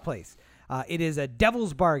a tough place. It is a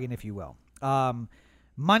devil's bargain, if you will.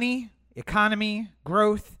 Money, economy,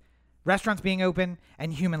 growth, restaurants being open,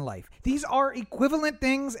 and human life. These are equivalent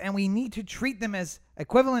things, and we need to treat them as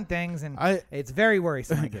equivalent things. And it's very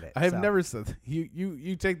worrisome. I get it. I have never said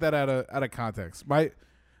you take that out of context.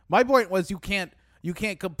 My point was you can't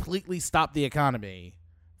completely stop the economy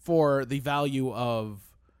for the value of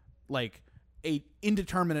like a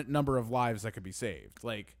indeterminate number of lives that could be saved.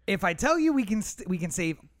 Like if I tell you we can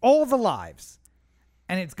save all the lives,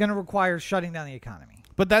 and it's going to require shutting down the economy.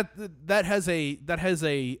 But that has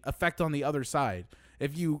a effect on the other side.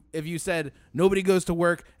 If you said nobody goes to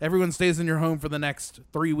work, everyone stays in your home for the next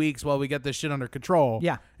 3 weeks while we get this shit under control.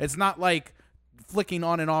 Yeah. It's not like flicking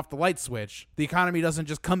on and off the light switch. The economy doesn't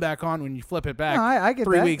just come back on when you flip it back. No, I get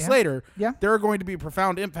 3 that. weeks Yeah. later. Yeah. There are going to be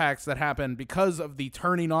profound impacts that happen because of the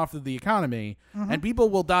turning off of the economy, and people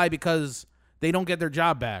will die because they don't get their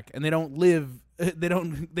job back and they don't live.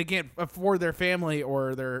 They can't afford their family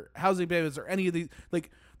or their housing payments or any of these. Like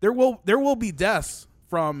there will be deaths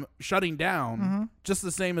from shutting down, just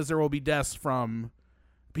the same as there will be deaths from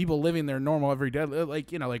people living their normal everyday.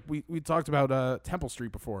 Like we talked about Temple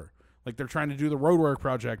Street before. Like they're trying to do the roadwork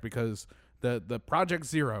project because the Project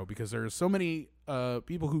Zero, because there's so many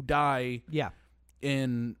people who die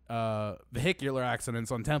in vehicular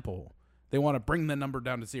accidents on Temple. They want to bring the number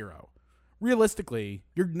down to 0. Realistically,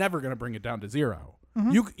 you're never going to bring it down to 0.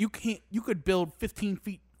 You can't. You could build 15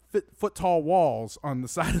 foot tall walls on the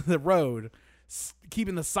side of the road,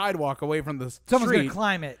 keeping the sidewalk away from the Someone's street. going to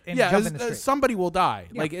climb it and jump in the street. Somebody will die.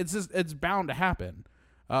 Yeah. Like it's bound to happen.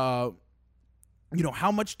 How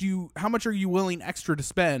much are you willing extra to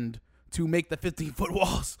spend to make the 15-foot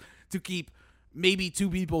walls to keep maybe 2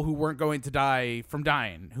 people who weren't going to die from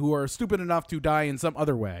dying, who are stupid enough to die in some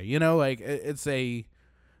other way?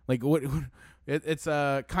 It's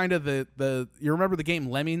kind of the you remember the game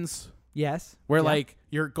Lemmings? Yes. Where like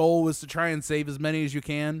your goal was to try and save as many as you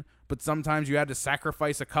can, but sometimes you had to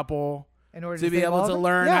sacrifice a couple in order to be able to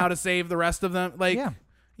learn how to save the rest of them. Like,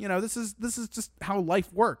 this is just how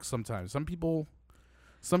life works sometimes. Some people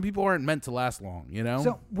aren't meant to last long,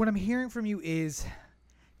 So what I'm hearing from you is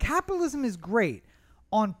capitalism is great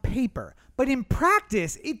on paper, but in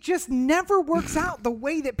practice, it just never works out the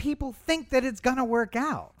way that people think that it's going to work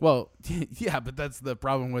out. Well, yeah, but that's the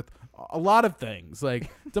problem with a lot of things.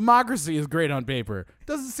 Like democracy is great on paper. It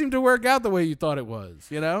doesn't seem to work out the way you thought it was,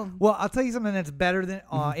 Well, I'll tell you something that's better than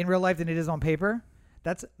in real life than it is on paper.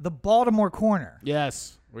 That's the Baltimore corner.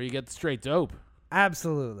 Yes, where you get the straight dope.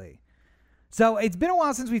 Absolutely. So it's been a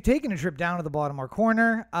while since we've taken a trip down to the Baltimore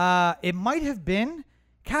corner. It might have been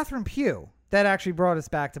Catherine Pugh that actually brought us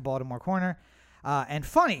back to Baltimore corner. And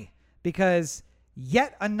funny, because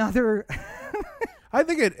yet another... I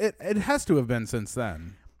think it has to have been since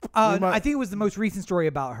then. I think it was the most recent story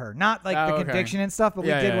about her. Not like the conviction and stuff, but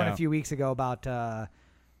we did one a few weeks ago about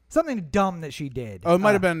something dumb that she did. Oh, it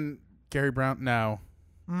might have been Gary Brown. No,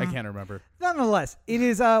 I can't remember. Nonetheless, it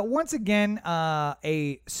is once again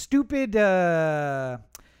a stupid, not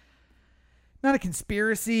a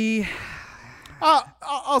conspiracy.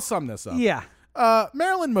 I'll sum this up. Yeah.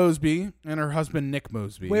 Marilyn Mosby and her husband Nick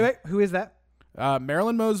Mosby. Wait, who is that?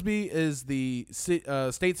 Marilyn Mosby is the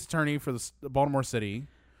state's attorney for the Baltimore City.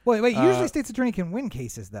 Wait. Usually, state's attorney can win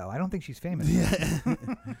cases, though. I don't think she's famous.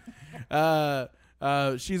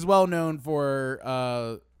 She's well known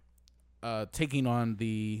for taking on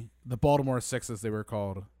the Baltimore Six, as they were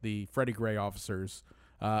called, the Freddie Gray officers,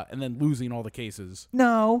 and then losing all the cases.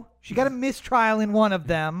 No, she got a mistrial in one of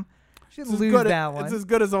them. She didn't lose that one. It's as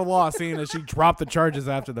good as a loss, seeing as she dropped the charges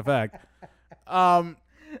after the fact. Her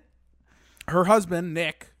husband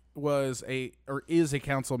Nick is a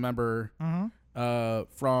council member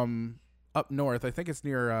from up north. I think it's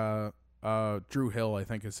near Drew Hill. I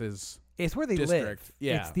think is his It's where they district. live.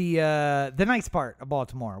 Yeah. It's the nice part of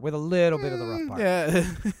Baltimore with a little bit of the rough part. Yeah.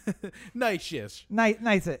 Nice-ish.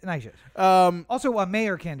 Nice. Also, a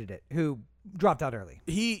mayor candidate who dropped out early.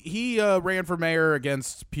 He ran for mayor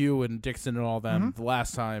against Pugh and Dixon and all them the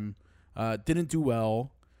last time. Didn't do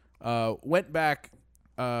well. Went back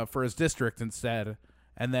for his district instead,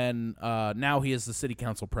 and then now he is the city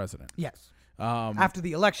council president. Yes. After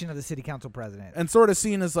the election of the city council president. And sort of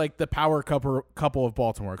seen as like the power couple of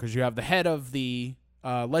Baltimore, because you have the head of the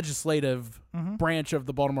legislative branch of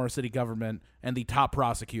the Baltimore city government and the top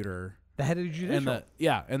prosecutor. The head of the judicial.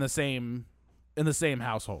 In the same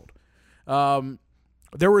household.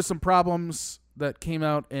 There were some problems that came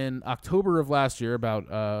out in October of last year about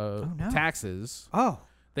taxes. Oh.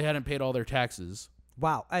 They hadn't paid all their taxes.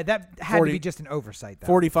 Wow. That had to be just an oversight, though.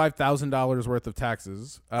 $45,000 worth of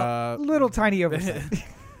taxes. Little tiny oversight.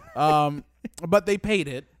 But they paid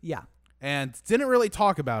it. Yeah. And didn't really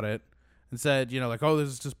talk about it and said, like, oh, this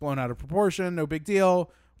is just blown out of proportion. No big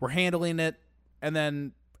deal. We're handling it. And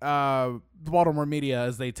then the Baltimore media,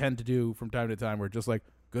 as they tend to do from time to time, were just like,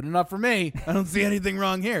 good enough for me. I don't see anything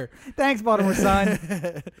wrong here. Thanks, Baltimore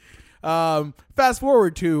Sun. Fast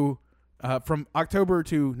forward to from October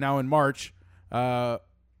to now in March,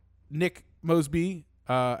 Nick Mosby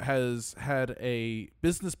has had a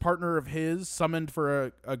business partner of his summoned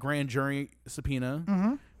for a grand jury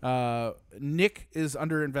subpoena. Nick is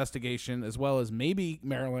under investigation, as well as maybe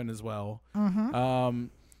Maryland as well.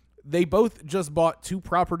 They both just bought 2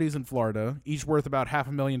 properties in Florida, each worth about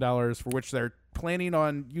 $500,000, for which they're planning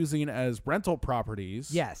on using as rental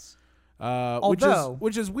properties. Yes.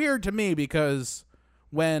 Which is weird to me, because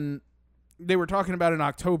when they were talking about in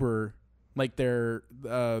October, like their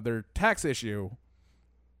tax issue,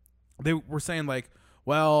 they were saying like,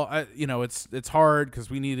 well, it's hard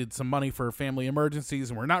because we needed some money for family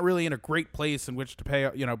emergencies, and we're not really in a great place in which to pay,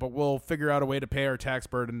 but we'll figure out a way to pay our tax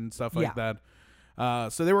burden and stuff like that.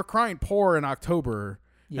 So they were crying poor in October,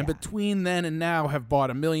 and between then and now have bought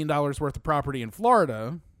 $1 million worth of property in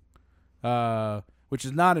Florida, which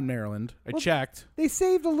is not in Maryland. I checked. They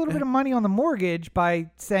saved a little bit of money on the mortgage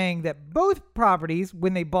by saying that both properties,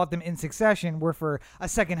 when they bought them in succession, were for a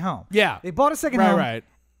second home. Yeah. They bought a second home. Right.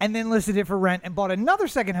 And then listed it for rent, and bought another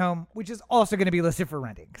second home, which is also going to be listed for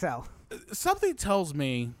renting. So something tells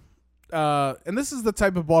me, and this is the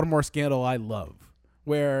type of Baltimore scandal I love,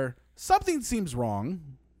 where something seems wrong.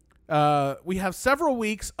 We have several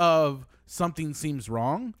weeks of something seems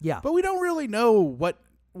wrong. Yeah. But we don't really know what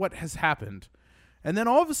has happened. And then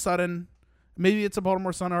all of a sudden, maybe it's a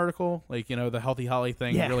Baltimore Sun article, like, the Healthy Holly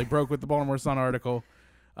thing really broke with the Baltimore Sun article.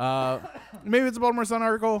 Maybe it's a Baltimore Sun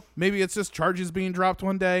article. Maybe it's just charges being dropped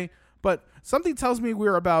one day. But something tells me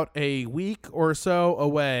we're about a week or so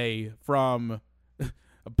away from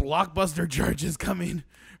blockbuster charges coming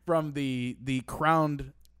from the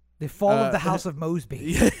crowned... The fall of the House of Mosby.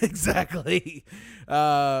 Yeah, exactly.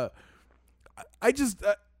 I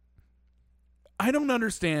don't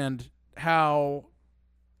understand how,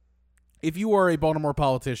 if you are a Baltimore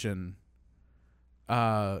politician,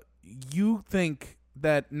 you think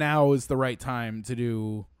that now is the right time to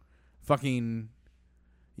do fucking,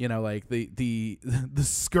 like the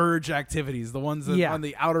scourge activities, the ones that on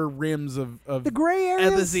the outer rims of the gray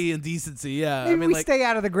areas, empathy and decency. Yeah, maybe we stay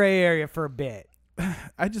out of the gray area for a bit.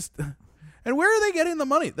 And where are they getting the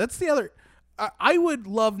money? That's the other. I would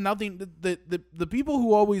love nothing. The people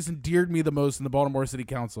who always endeared me the most in the Baltimore City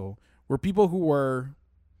Council were people who were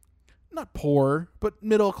not poor, but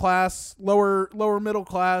middle class, lower middle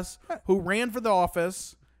class, who ran for the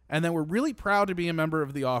office and then were really proud to be a member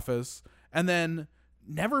of the office, and then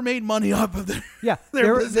never made money off of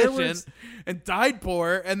their position and died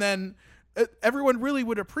poor, and then everyone really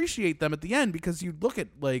would appreciate them at the end, because you'd look at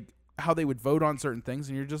like how they would vote on certain things,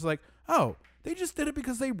 and you're just like, oh, they just did it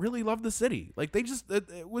because they really love the city. Like they just,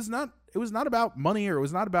 it was not about money, or it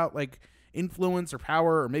was not about like influence or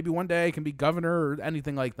power, or maybe one day I can be governor or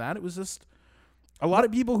anything like that. It was just a lot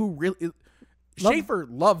of people who really, Schaefer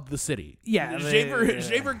loved the city. Yeah.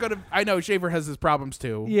 Schaefer could have, I know Schaefer has his problems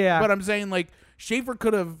too. Yeah. But I'm saying like Schaefer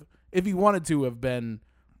could have, if he wanted to, have been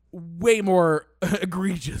way more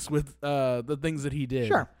egregious with the things that he did.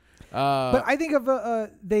 Sure. But I think of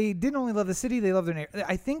they didn't only love the city; they loved their neighbor.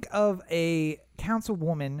 I think of a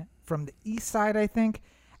councilwoman from the east side, I think,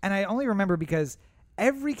 and I only remember because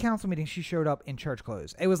every council meeting she showed up in church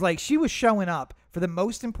clothes. It was like she was showing up for the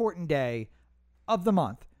most important day of the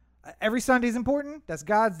month. Every Sunday is important; that's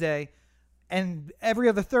God's day, and every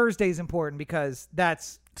other Thursday is important because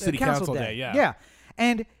that's City Council Day. Yeah,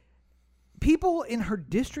 and people in her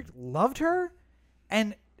district loved her,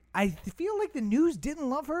 and I feel like the news didn't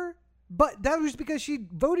love her But that was because she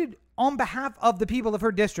voted on behalf of the people of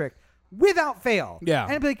her district without fail. Yeah.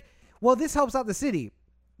 And it'd be like, well, this helps out the city,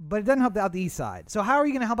 but it doesn't help out the east side. So how are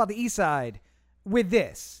you going to help out the east side with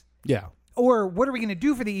this? Yeah. Or what are we going to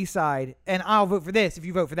do for the east side? And I'll vote for this if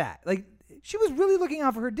you vote for that. Like, she was really looking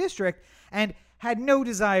out for her district and had no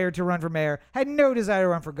desire to run for mayor, had no desire to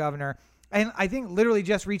run for governor. And I think literally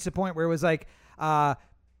just reached the point where it was like,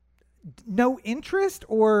 no interest,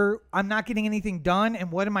 or I'm not getting anything done.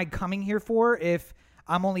 And what am I coming here for if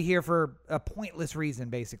I'm only here for a pointless reason,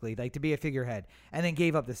 basically, like to be a figurehead, and then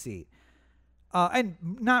gave up the seat. And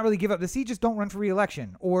not really give up the seat, just don't run for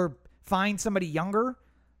re-election, or find somebody younger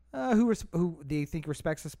who they think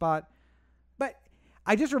respects the spot. But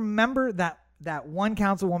I just remember that one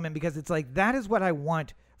councilwoman, because it's like, that is what I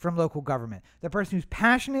want from local government. The person who's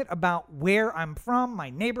passionate about where I'm from, my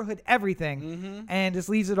neighborhood, everything, and just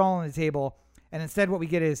leaves it all on the table. And instead what we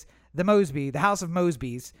get is the Mosby, the House of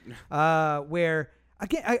Mosbys, where,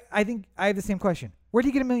 again, I think I have the same question. Where do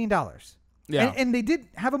you get $1 million? Yeah. And they did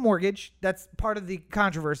have a mortgage. That's part of the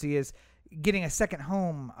controversy, is getting a second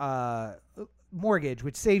home mortgage,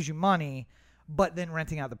 which saves you money, but then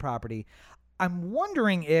renting out the property. I'm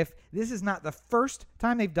wondering if this is not the first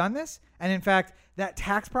time they've done this. And in fact, that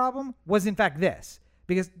tax problem was in fact this,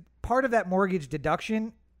 because part of that mortgage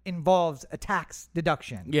deduction involves a tax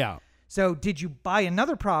deduction. Yeah. So did you buy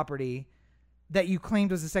another property that you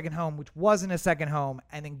claimed was a second home, which wasn't a second home,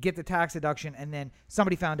 and then get the tax deduction, and then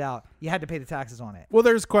somebody found out you had to pay the taxes on it? Well,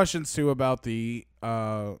 there's questions too about the,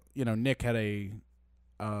 Nick had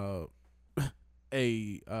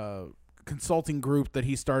a consulting group that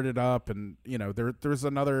he started up, and there's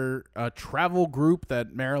another travel group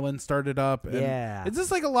that Maryland started up, and Yeah. it's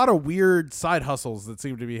just like a lot of weird side hustles that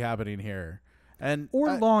seem to be happening here, and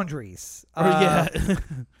Or laundries. yeah.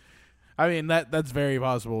 I mean, that's very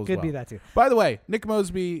possible as well. Could be that too. By the way, Nick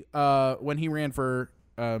Mosby, when he ran for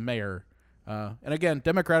mayor, and again,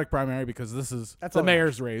 Democratic primary, because this is That's the all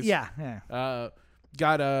mayor's race. Yeah.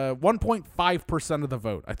 Got 1.5% of the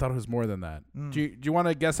vote. I thought it was more than that. Do you want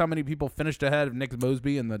to guess how many people finished ahead of Nick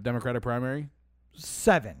Mosby in the Democratic primary?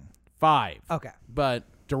 7. 5. Okay. But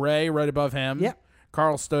DeRay right above him. Yep.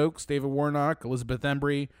 Carl Stokes, David Warnock, Elizabeth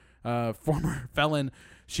Embry, former felon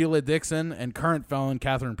Sheila Dixon, and current felon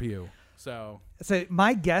Catherine Pugh. So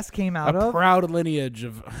my guess came out a of proud lineage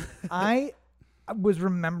of. I was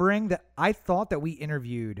remembering that I thought that we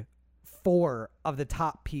interviewed 4 of the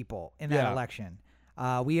top people in that election.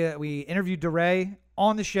 We interviewed DeRay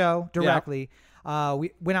on the show directly.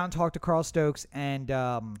 We went out and talked to Carl Stokes and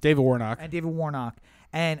David Warnock.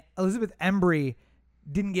 And Elizabeth Embry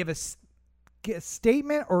didn't give a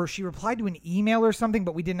statement, or she replied to an email or something,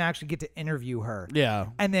 but we didn't actually get to interview her. Yeah.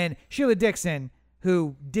 And then Sheila Dixon,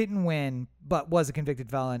 who didn't win but was a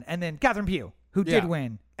convicted felon, and then Catherine Pugh, who did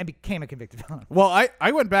win and became a convicted felon. Well,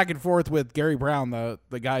 I went back and forth with Gary Brown,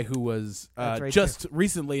 the guy who was right, just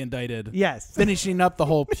recently indicted. Yes. Finishing up the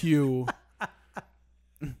whole Pew.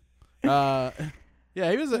 Yeah,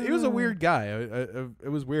 he was a weird guy. It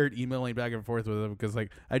was weird emailing back and forth with him, because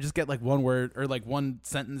like I just get like one word or like one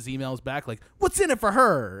sentence emails back like, "What's in it for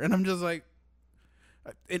her?" And I'm just like,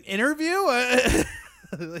 "An interview?"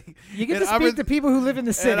 Like, You get to speak to people who live in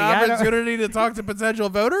the city. An opportunity to talk to potential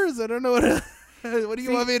voters? I don't know what. What do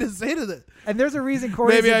you want me to say to that? And there's a reason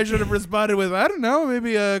Corey. Maybe I should have responded with, I don't know,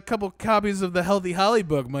 maybe a couple copies of the Healthy Holly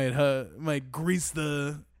book might grease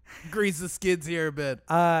the skids here a bit.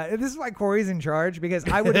 This is why Corey's in charge, because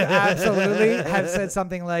I would absolutely have said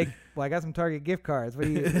something like, "Well, I got some Target gift cards. What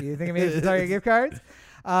do you think of me some Target gift cards?"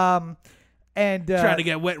 And trying to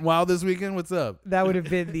get wet and wild this weekend. What's up? That would have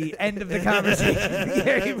been the end of the conversation with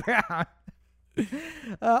Gary Brown.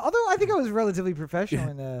 Although I think I was relatively professional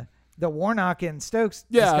in the Warnock and Stokes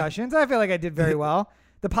discussions. I feel like I did very well.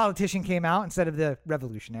 The politician came out instead of the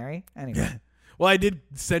revolutionary. Anyway. Well, I did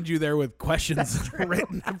send you there with questions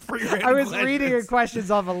pre-written I was reading your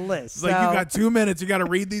questions off a list. It's like, you got 2 minutes. You got to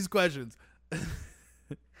read these questions.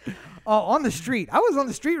 On the street. I was on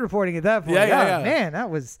the street reporting at that point. Yeah. Man, that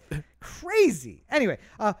was crazy. Anyway,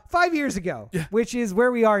 5 years ago, which is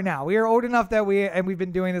where we are now. We are old enough that we've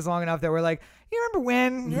been doing this long enough that we're like, you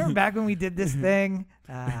remember back when we did this thing?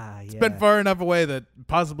 It's been far enough away that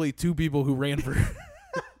possibly 2 people who ran for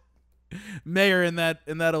mayor in that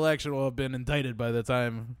election will have been indicted by the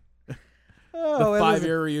time the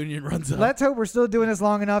 5-year reunion runs up. Let's hope we're still doing this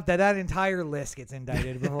long enough that entire list gets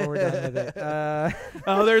indicted before we're done with it.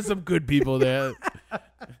 Oh, there's some good people there.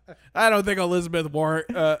 I don't think Elizabeth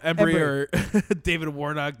Embry or David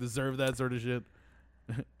Warnock deserve that sort of shit.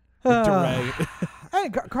 DeRay.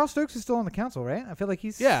 And Carl Stokes is still on the council, right? I feel like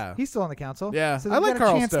he's still on the council. Yeah, so I like got a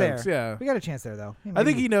Carl chance Stokes. There. Yeah, we got a chance there though. I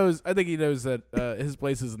think he knows. I think he knows that his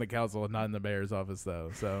place is in the council and not in the mayor's office,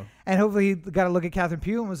 though. So, and hopefully he got to look at Catherine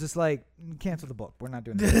Pugh and was just like, cancel the book. We're not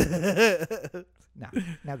doing that.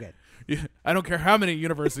 No good. Yeah, I don't care how many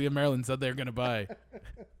University of Maryland said they're going to buy.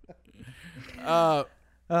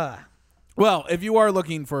 Well, if you are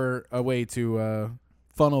looking for a way to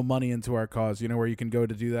funnel money into our cause, you know where you can go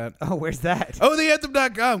to do that? Oh, where's that?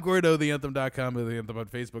 OhTheAnthem.com. Corey to OhTheAnthem.com. The Anthem on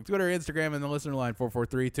Facebook, Twitter, Instagram, and the listener line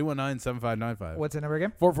 443-219-7595. What's the number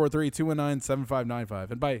again?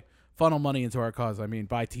 443-219-7595. And by funnel money into our cause, I mean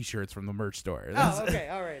buy T-shirts from the merch store. Oh, okay.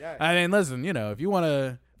 All right. I mean, listen, you know, if you want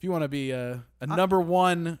to be a number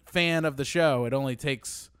one fan of the show, it only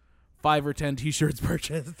takes 5 or 10 T-shirts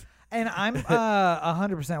purchased. And I'm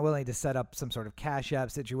 100% willing to set up some sort of Cash App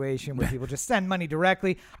situation where people just send money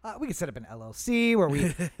directly. We can set up an LLC where we,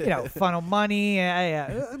 funnel money.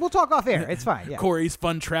 We'll talk off air. It's fine. Yeah. Corey's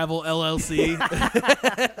Fun Travel LLC.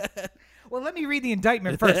 Well, let me read the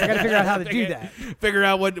indictment first. I got to figure out how to do that. Figure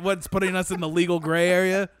out what's putting us in the legal gray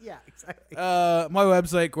area. Yeah, exactly. My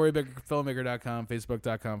website, CoreyBakerFilmmaker.com,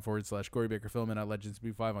 Facebook.com/Corey Baker Film, and at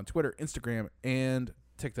LegendsB5 on Twitter, Instagram, and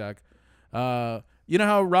TikTok. You know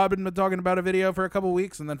how Robin been talking about a video for a couple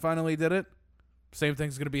weeks and then finally did it? Same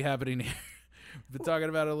thing's going to be happening here. We've been talking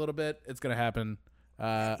about it a little bit. It's going to happen.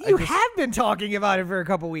 You have been talking about it for a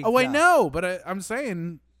couple weeks. Oh, I know, but I'm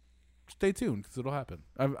saying stay tuned because it'll happen.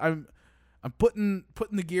 I'm putting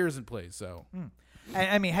the gears in place. So,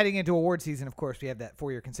 I mean, heading into award season, of course, we have that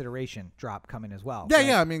for your consideration drop coming as well. Yeah, right?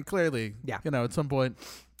 yeah. I mean, clearly, at some point,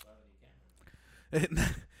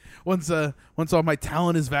 once all my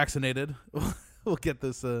talent is vaccinated, we'll get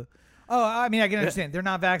this. Oh, I mean, I can understand. They're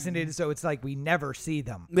not vaccinated, so it's like we never see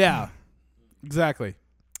them. Yeah, exactly.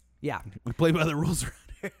 Yeah. We play by the rules around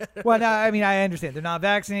here. Well, no, I mean, I understand. They're not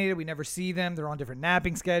vaccinated. We never see them. They're on different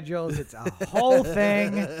napping schedules. It's a whole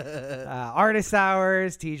thing. Artist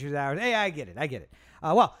hours, teachers hours. Hey, I get it.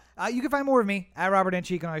 You can find more of me at Robert N.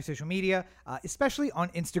 Cheek on all your social media, especially on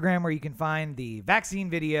Instagram, where you can find the vaccine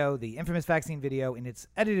video, the infamous vaccine video in its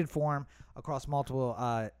edited form across multiple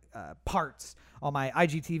parts on my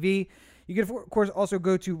IGTV. You can, of course, also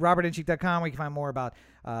go to robertncheek.com where you can find more about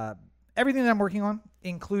everything that I'm working on,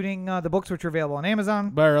 including the books, which are available on Amazon.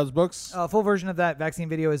 Buy those books. A full version of that vaccine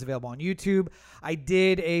video is available on YouTube. I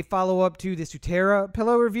did a follow-up to the Sutera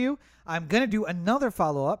pillow review. I'm going to do another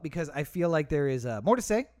follow-up because I feel like there is more to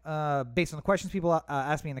say based on the questions people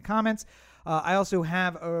asked me in the comments. I also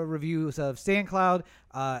have reviews of SandCloud,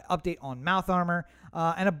 update on Mouth Armor,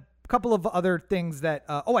 and a couple of other things that...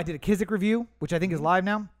 I did a Kizik review, which I think is live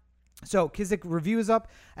now. So Kizik review is up,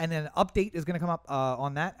 and then an update is going to come up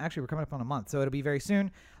on that. Actually, we're coming up on a month, so it'll be very soon.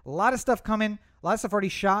 A lot of stuff coming. A lot of stuff already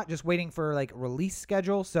shot, just waiting for like release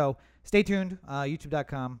schedule. So stay tuned.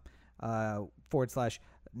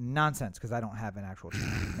 YouTube.com/nonsense, because I don't have an actual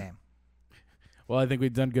name. Well, I think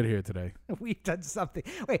we've done good here today. We've done something.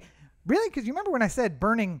 Wait, really? Because you remember when I said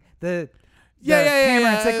burning the hammer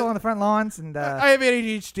and sickle on the front lawns? And I have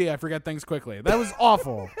ADHD. I forget things quickly. That was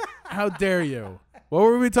awful. How dare you? What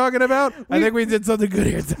were we talking about? I think we did something good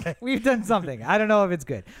here today. We've done something. I don't know if it's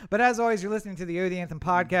good. But as always, you're listening to the The Anthem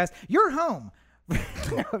podcast. You're home.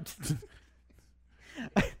 Part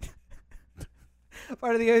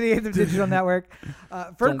of the The Anthem Digital Network.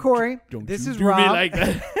 For Corey, this is Rob. Me like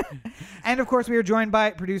that. And, of course, we are joined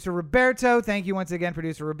by producer Roberto. Thank you once again,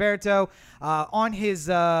 producer Roberto. On his...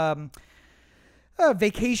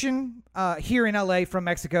 vacation here in LA from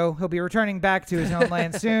Mexico. He'll be returning back to his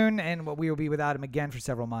homeland soon, and we will be without him again for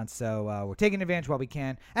several months. So we're taking advantage while we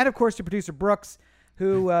can. And of course, to producer Brooks,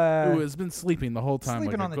 who has been sleeping the whole time,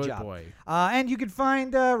 sleeping like on a the good job. boy. And you can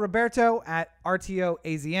find Roberto at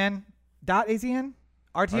RTOAZN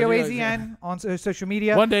on social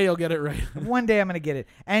media. One day you'll get it right. One day I'm going to get it.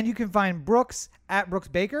 And you can find Brooks at Brooks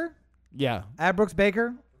Baker. Yeah. At Brooks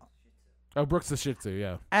Baker. Oh, Brooks the Shih Tzu,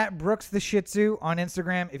 yeah. At Brooks the Shih Tzu on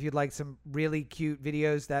Instagram if you'd like some really cute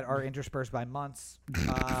videos that are interspersed by months.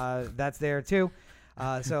 That's there too.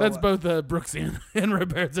 So that's both Brooks and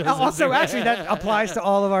Roberto's. Also, actually, that applies to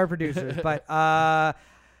all of our producers. But on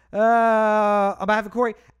behalf of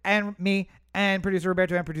Corey and me and producer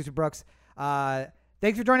Roberto and producer Brooks,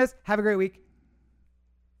 thanks for joining us. Have a great week.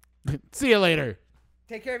 See you later.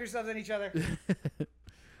 Take care of yourselves and each other.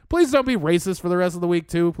 Please don't be racist for the rest of the week,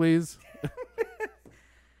 too, please.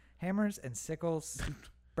 Hammers and sickles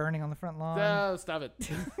burning on the front lawn. No, stop it.